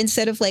 but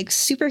instead of like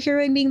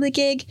superheroing being the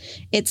gig,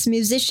 it's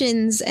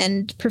musicians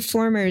and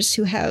performers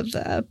who have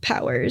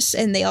powers,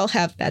 and they all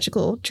have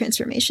magical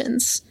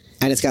transformations.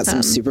 And it's got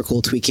some super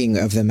cool tweaking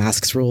of the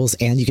masks rules,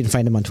 and you can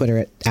find them on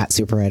Twitter at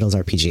Super Idols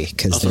RPG,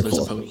 because Also, they're there's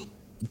cool. a pony.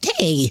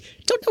 Hey,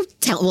 don't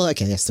tell. Well,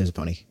 okay, yes, there's a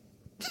pony.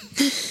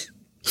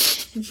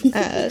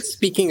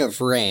 Speaking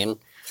of Rain,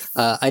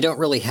 I don't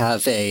really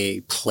have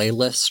a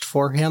playlist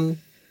for him,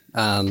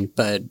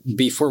 but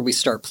before we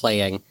start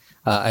playing,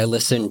 I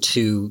listened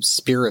to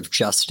Spear of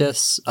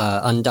Justice,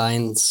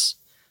 Undyne's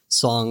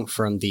song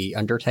from the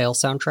Undertale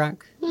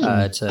soundtrack,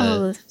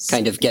 to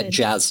kind of get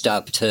jazzed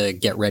up to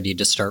get ready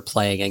to start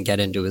playing and get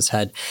into his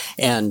head.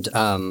 And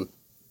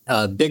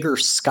Bigger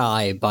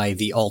Sky by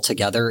The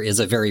Altogether is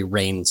a very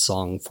Rain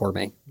song for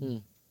me.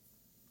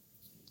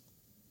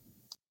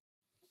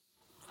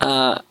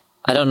 I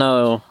don't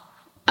know.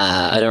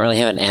 I don't really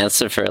have an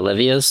answer for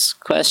Olivia's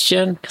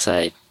question, because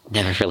I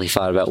never really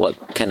thought about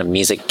what kind of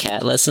music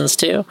Kat listens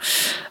to.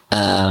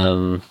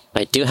 I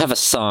do have a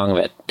song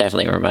that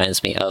definitely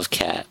reminds me of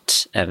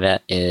Kat, and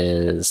that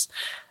is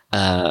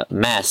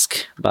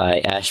Mask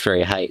by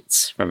Ashbury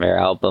Heights from their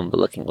album The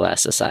Looking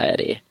Glass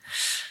Society.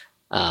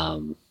 I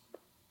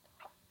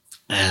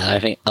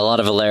think a lot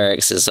of the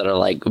lyrics is sort of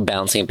like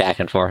bouncing back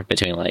and forth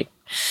between like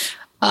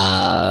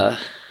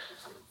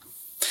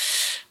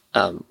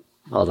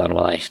hold on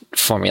while I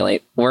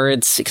formulate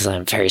words, because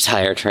I'm very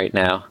tired right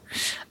now.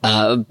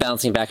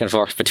 Bouncing back and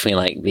forth between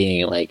like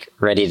being like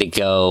ready to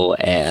go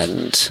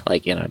and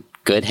like in a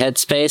good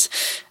headspace,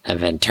 and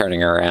then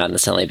turning around and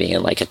suddenly being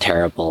in like a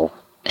terrible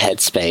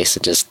headspace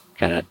and just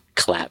kind of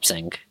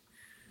collapsing.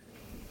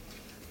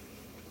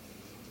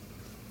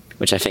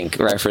 Which I think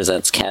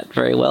represents Kat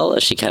very well,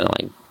 as she kind of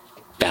like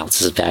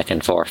bounces back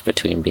and forth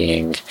between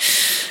being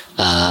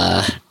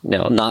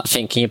not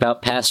thinking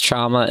about past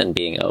trauma and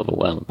being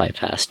overwhelmed by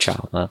past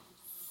trauma.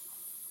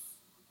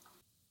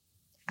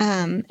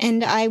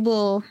 And I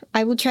will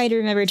try to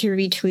remember to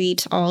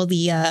retweet all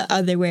the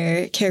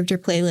Otherware character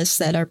playlists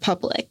that are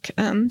public,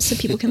 so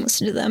people can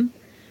listen to them.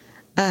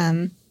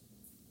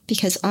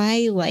 Because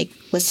I like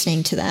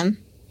listening to them.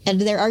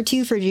 And there are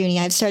 2 for Junie.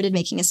 I've started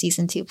making a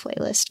season 2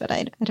 playlist, but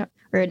I don't,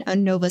 or a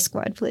Nova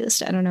Squad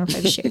playlist. I don't know if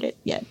I've shared it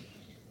yet.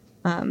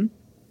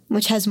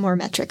 Which has more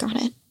metric on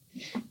it.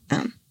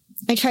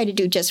 I try to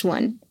do just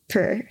one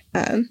per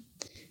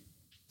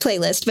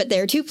playlist, but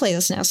there are 2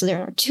 playlists now, so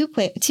there are two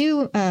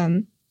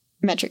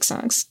metric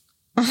songs.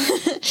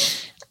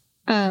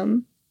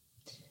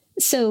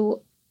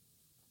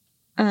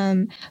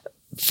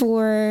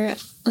 For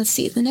let's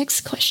see, the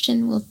next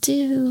question we'll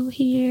do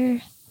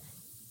here.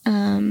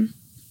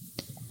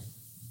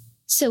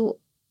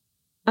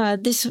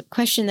 This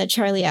question that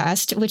Charlie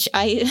asked, which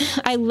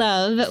I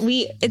love.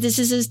 This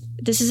is a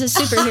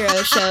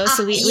superhero show,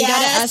 so we got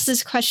to ask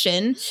this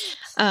question.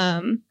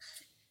 I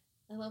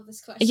love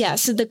this question. Yeah,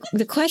 so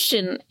the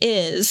question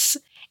is,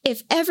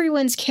 if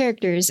everyone's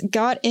characters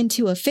got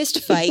into a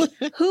fist fight,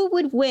 who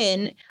would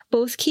win,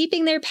 both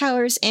keeping their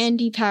powers and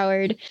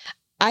depowered?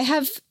 I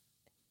have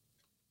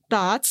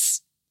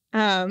thoughts.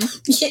 Yeah,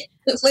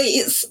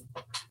 please.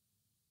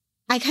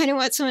 I kind of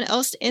want someone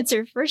else to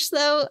answer first,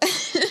 though.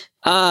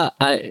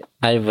 I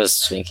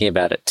was thinking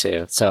about it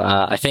too. So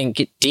I think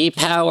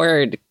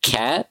depowered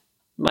Cat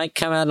might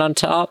come out on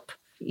top.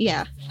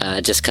 Yeah.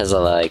 Just because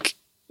of like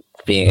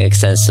being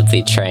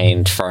extensively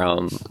trained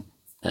from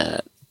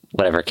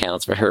whatever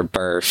counts for her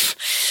birth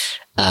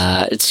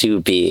to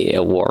be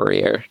a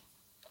warrior.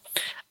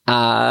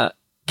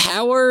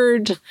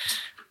 Powered,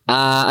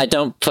 I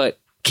don't put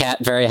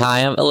Cat very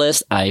high on the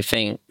list. I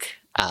think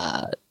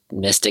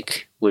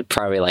Mystic would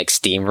probably like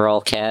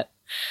steamroll Cat,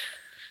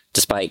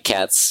 despite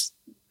Cat's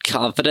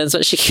confidence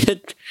that she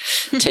could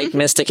take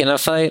Mystic in a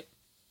fight.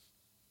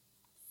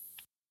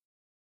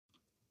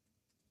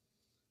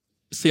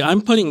 See,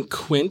 I'm putting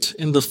Quint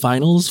in the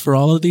finals for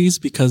all of these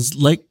because,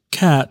 like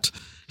Cat,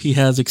 he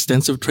has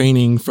extensive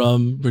training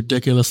from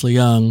ridiculously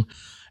young,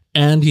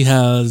 and he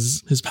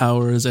has his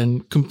powers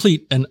and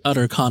complete and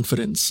utter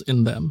confidence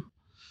in them.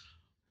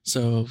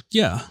 So,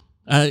 yeah,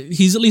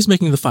 he's at least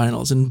making the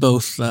finals in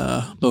both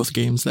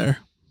games there.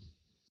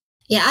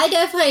 Yeah, I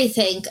definitely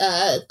think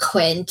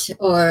Quint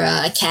or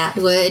Cat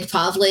would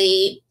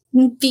probably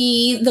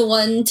be the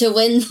one to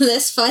win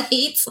this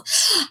fight.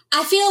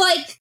 I feel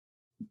like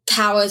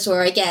powers,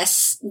 or I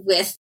guess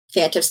with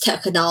Phantom's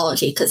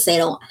technology, because they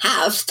don't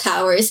have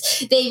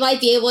powers, they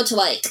might be able to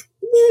like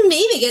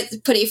maybe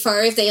get pretty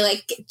far if they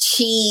like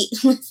cheat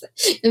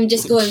and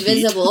just go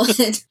invisible.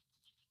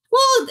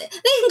 Well, they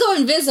can go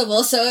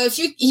invisible, so if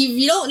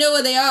you don't know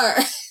where they are,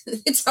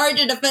 it's hard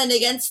to defend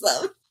against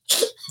them.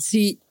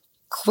 See,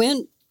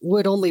 Quint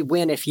would only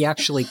win if he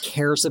actually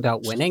cares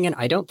about winning, and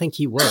I don't think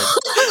he would.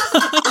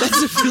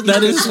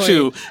 That is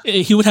true.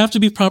 He would have to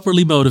be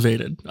properly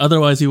motivated.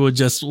 Otherwise, he would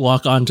just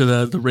walk onto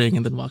the ring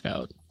and then walk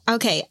out.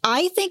 Okay,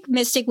 I think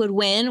Mystic would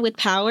win with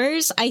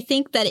powers. I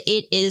think that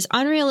it is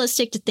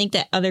unrealistic to think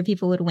that other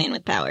people would win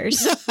with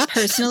powers,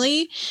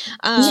 personally.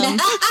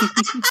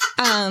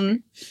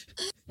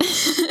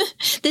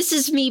 This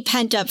is me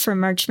pent up from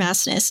March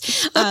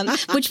Madness,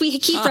 which we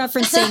keep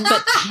referencing,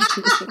 but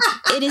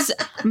it is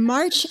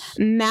March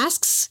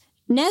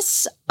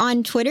Masks-ness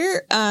on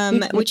Twitter,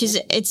 which is,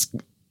 it's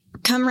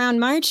come around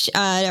March,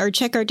 or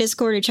check our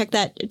Discord or check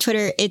that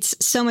Twitter. It's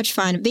so much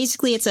fun.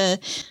 Basically, it's a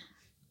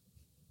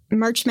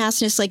March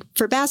Madness, like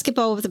for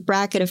basketball, with a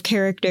bracket of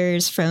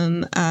characters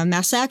from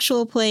Mass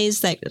Actual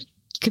plays that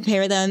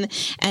compare them,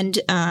 and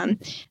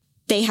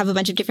they have a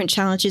bunch of different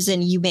challenges,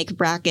 and you make a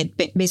bracket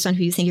based on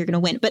who you think you're going to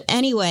win. But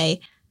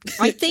anyway,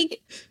 I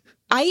think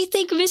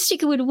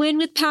Mystic would win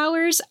with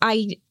powers.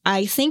 I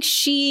think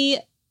she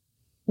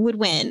would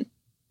win.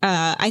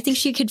 I think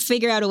she could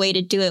figure out a way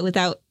to do it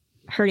without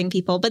hurting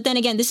people. But then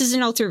again, this is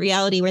an alternate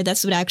reality where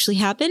that's what actually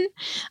happened.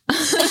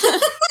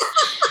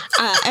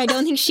 I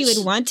don't think she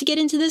would want to get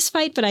into this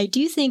fight, but I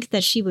do think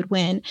that she would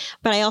win.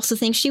 But I also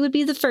think she would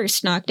be the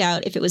first knocked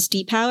out if it was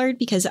depowered,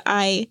 because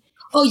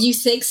Oh, you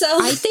think so?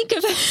 I think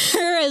of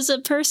her as a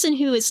person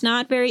who is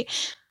not very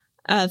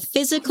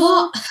physical,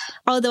 well,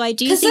 although I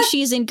do think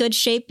she's in good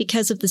shape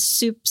because of the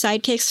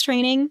sidekicks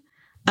training.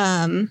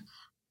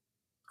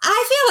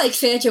 I feel like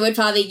Phantom would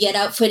probably get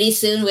out pretty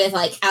soon with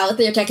like out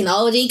there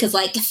technology, because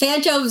like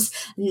Phantom's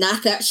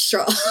not that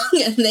strong,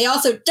 and they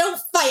also don't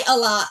fight a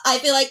lot. I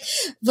feel like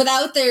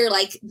without their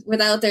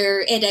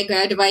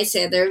anti-grav device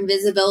and their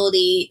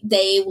invisibility,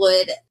 they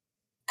would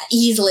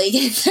easily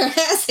get their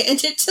ass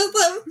handed to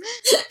them,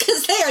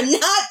 because they are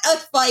not a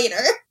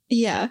fighter.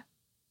 Yeah.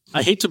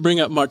 I hate to bring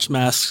up March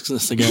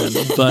Masks again,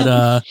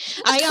 but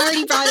I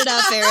already brought it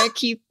up,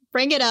 Eric. You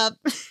bring it up.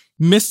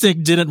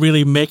 Mystic didn't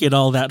really make it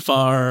all that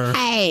far.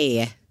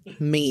 Hey,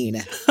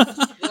 mean.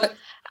 That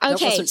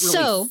Okay,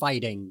 wasn't really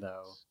fighting,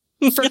 though.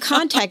 For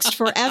context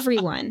for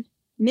everyone,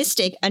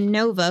 Mystic, a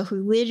Nova,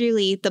 who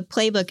literally the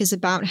playbook is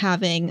about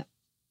having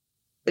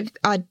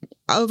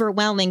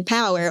overwhelming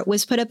power,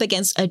 was put up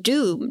against a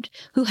Doomed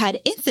who had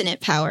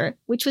infinite power,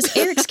 which was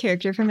Eric's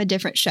character from a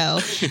different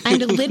show,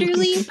 and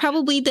literally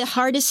probably the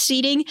hardest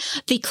seating.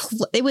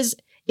 It was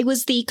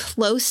the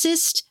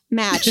closest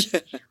match.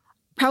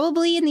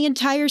 Probably in the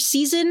entire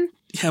season.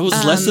 Yeah, it was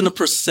less than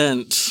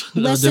 1%.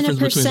 Less than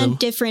 1%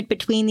 different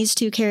between these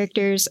two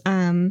characters.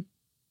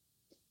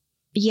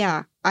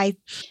 Yes.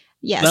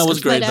 That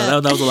was great.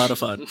 That was a lot of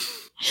fun.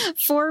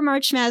 For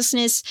March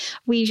Madness,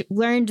 we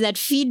learned that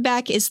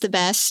feedback is the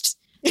best.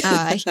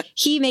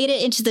 He made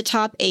it into the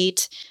top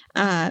 8.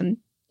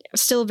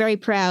 Still very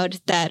proud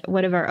that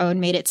one of our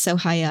own made it so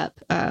high up.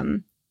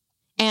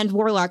 And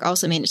Warlock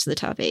also made it to the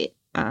top 8.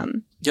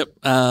 Yep.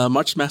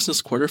 March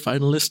Madness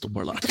quarterfinalist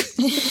Warlock.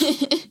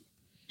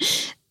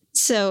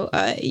 So,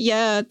 I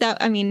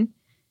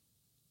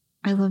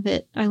love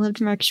it. I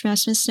loved March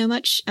Madness so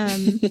much.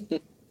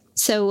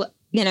 So,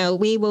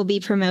 we will be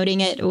promoting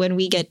it when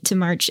we get to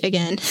March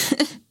again,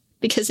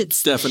 because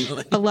it's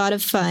definitely a lot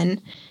of fun.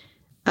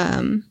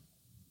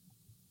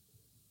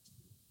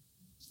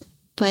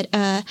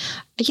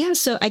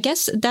 So I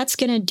guess that's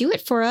going to do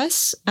it for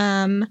us.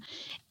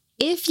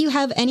 If you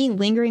have any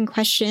lingering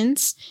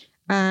questions,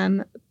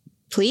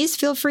 please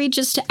feel free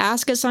just to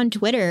ask us on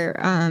Twitter,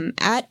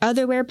 at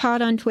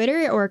OtherwarePod on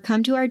Twitter, or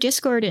come to our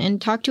Discord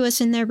and talk to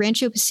us in the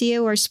Rancho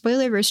Pasillo or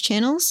Spoilerverse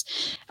channels.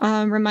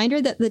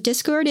 Reminder that the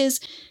Discord is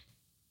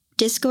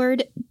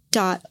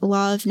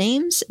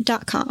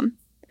discord.lawofnames.com.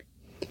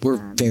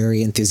 We're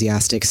very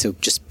enthusiastic, so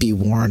just be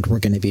warned, we're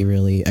going to be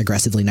really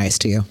aggressively nice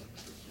to you.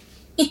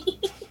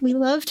 We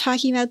love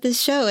talking about this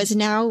show, as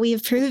now we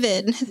have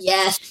proven.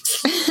 Yes.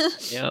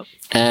 Yep.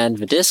 And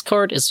the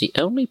Discord is the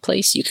only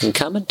place you can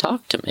come and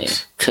talk to me,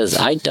 because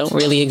I don't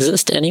really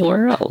exist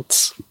anywhere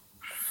else.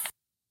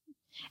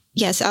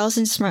 Yes,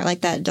 Allison's smart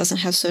like that. Doesn't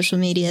have social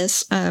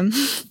medias.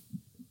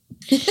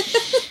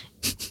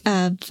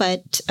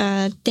 But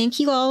thank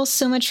you all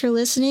so much for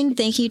listening.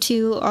 Thank you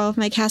to all of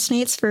my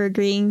castmates for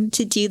agreeing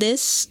to do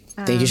this.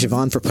 Thank you,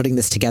 Siobhan, for putting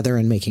this together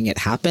and making it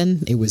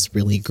happen. It was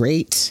really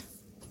great.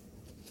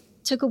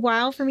 Took a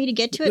while for me to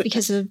get to it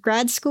because of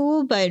grad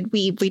school, but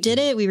we did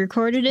it. We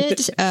recorded it.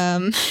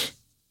 So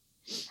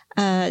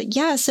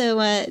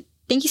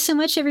thank you so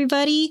much,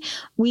 everybody.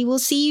 We will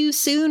see you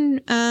soon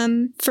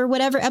for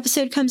whatever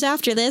episode comes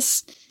after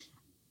this.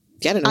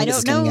 Yeah, I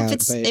don't know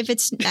if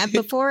it's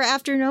before or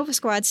after Nova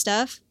Squad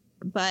stuff,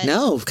 but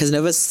no, because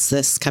Nova's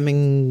this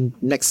coming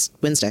next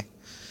Wednesday.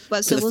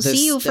 Well, so we'll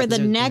see you for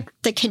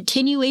the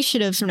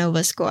continuation of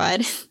Nova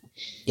Squad.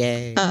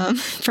 Yay!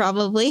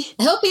 Probably.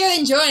 I hope you're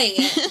enjoying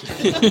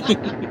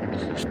it.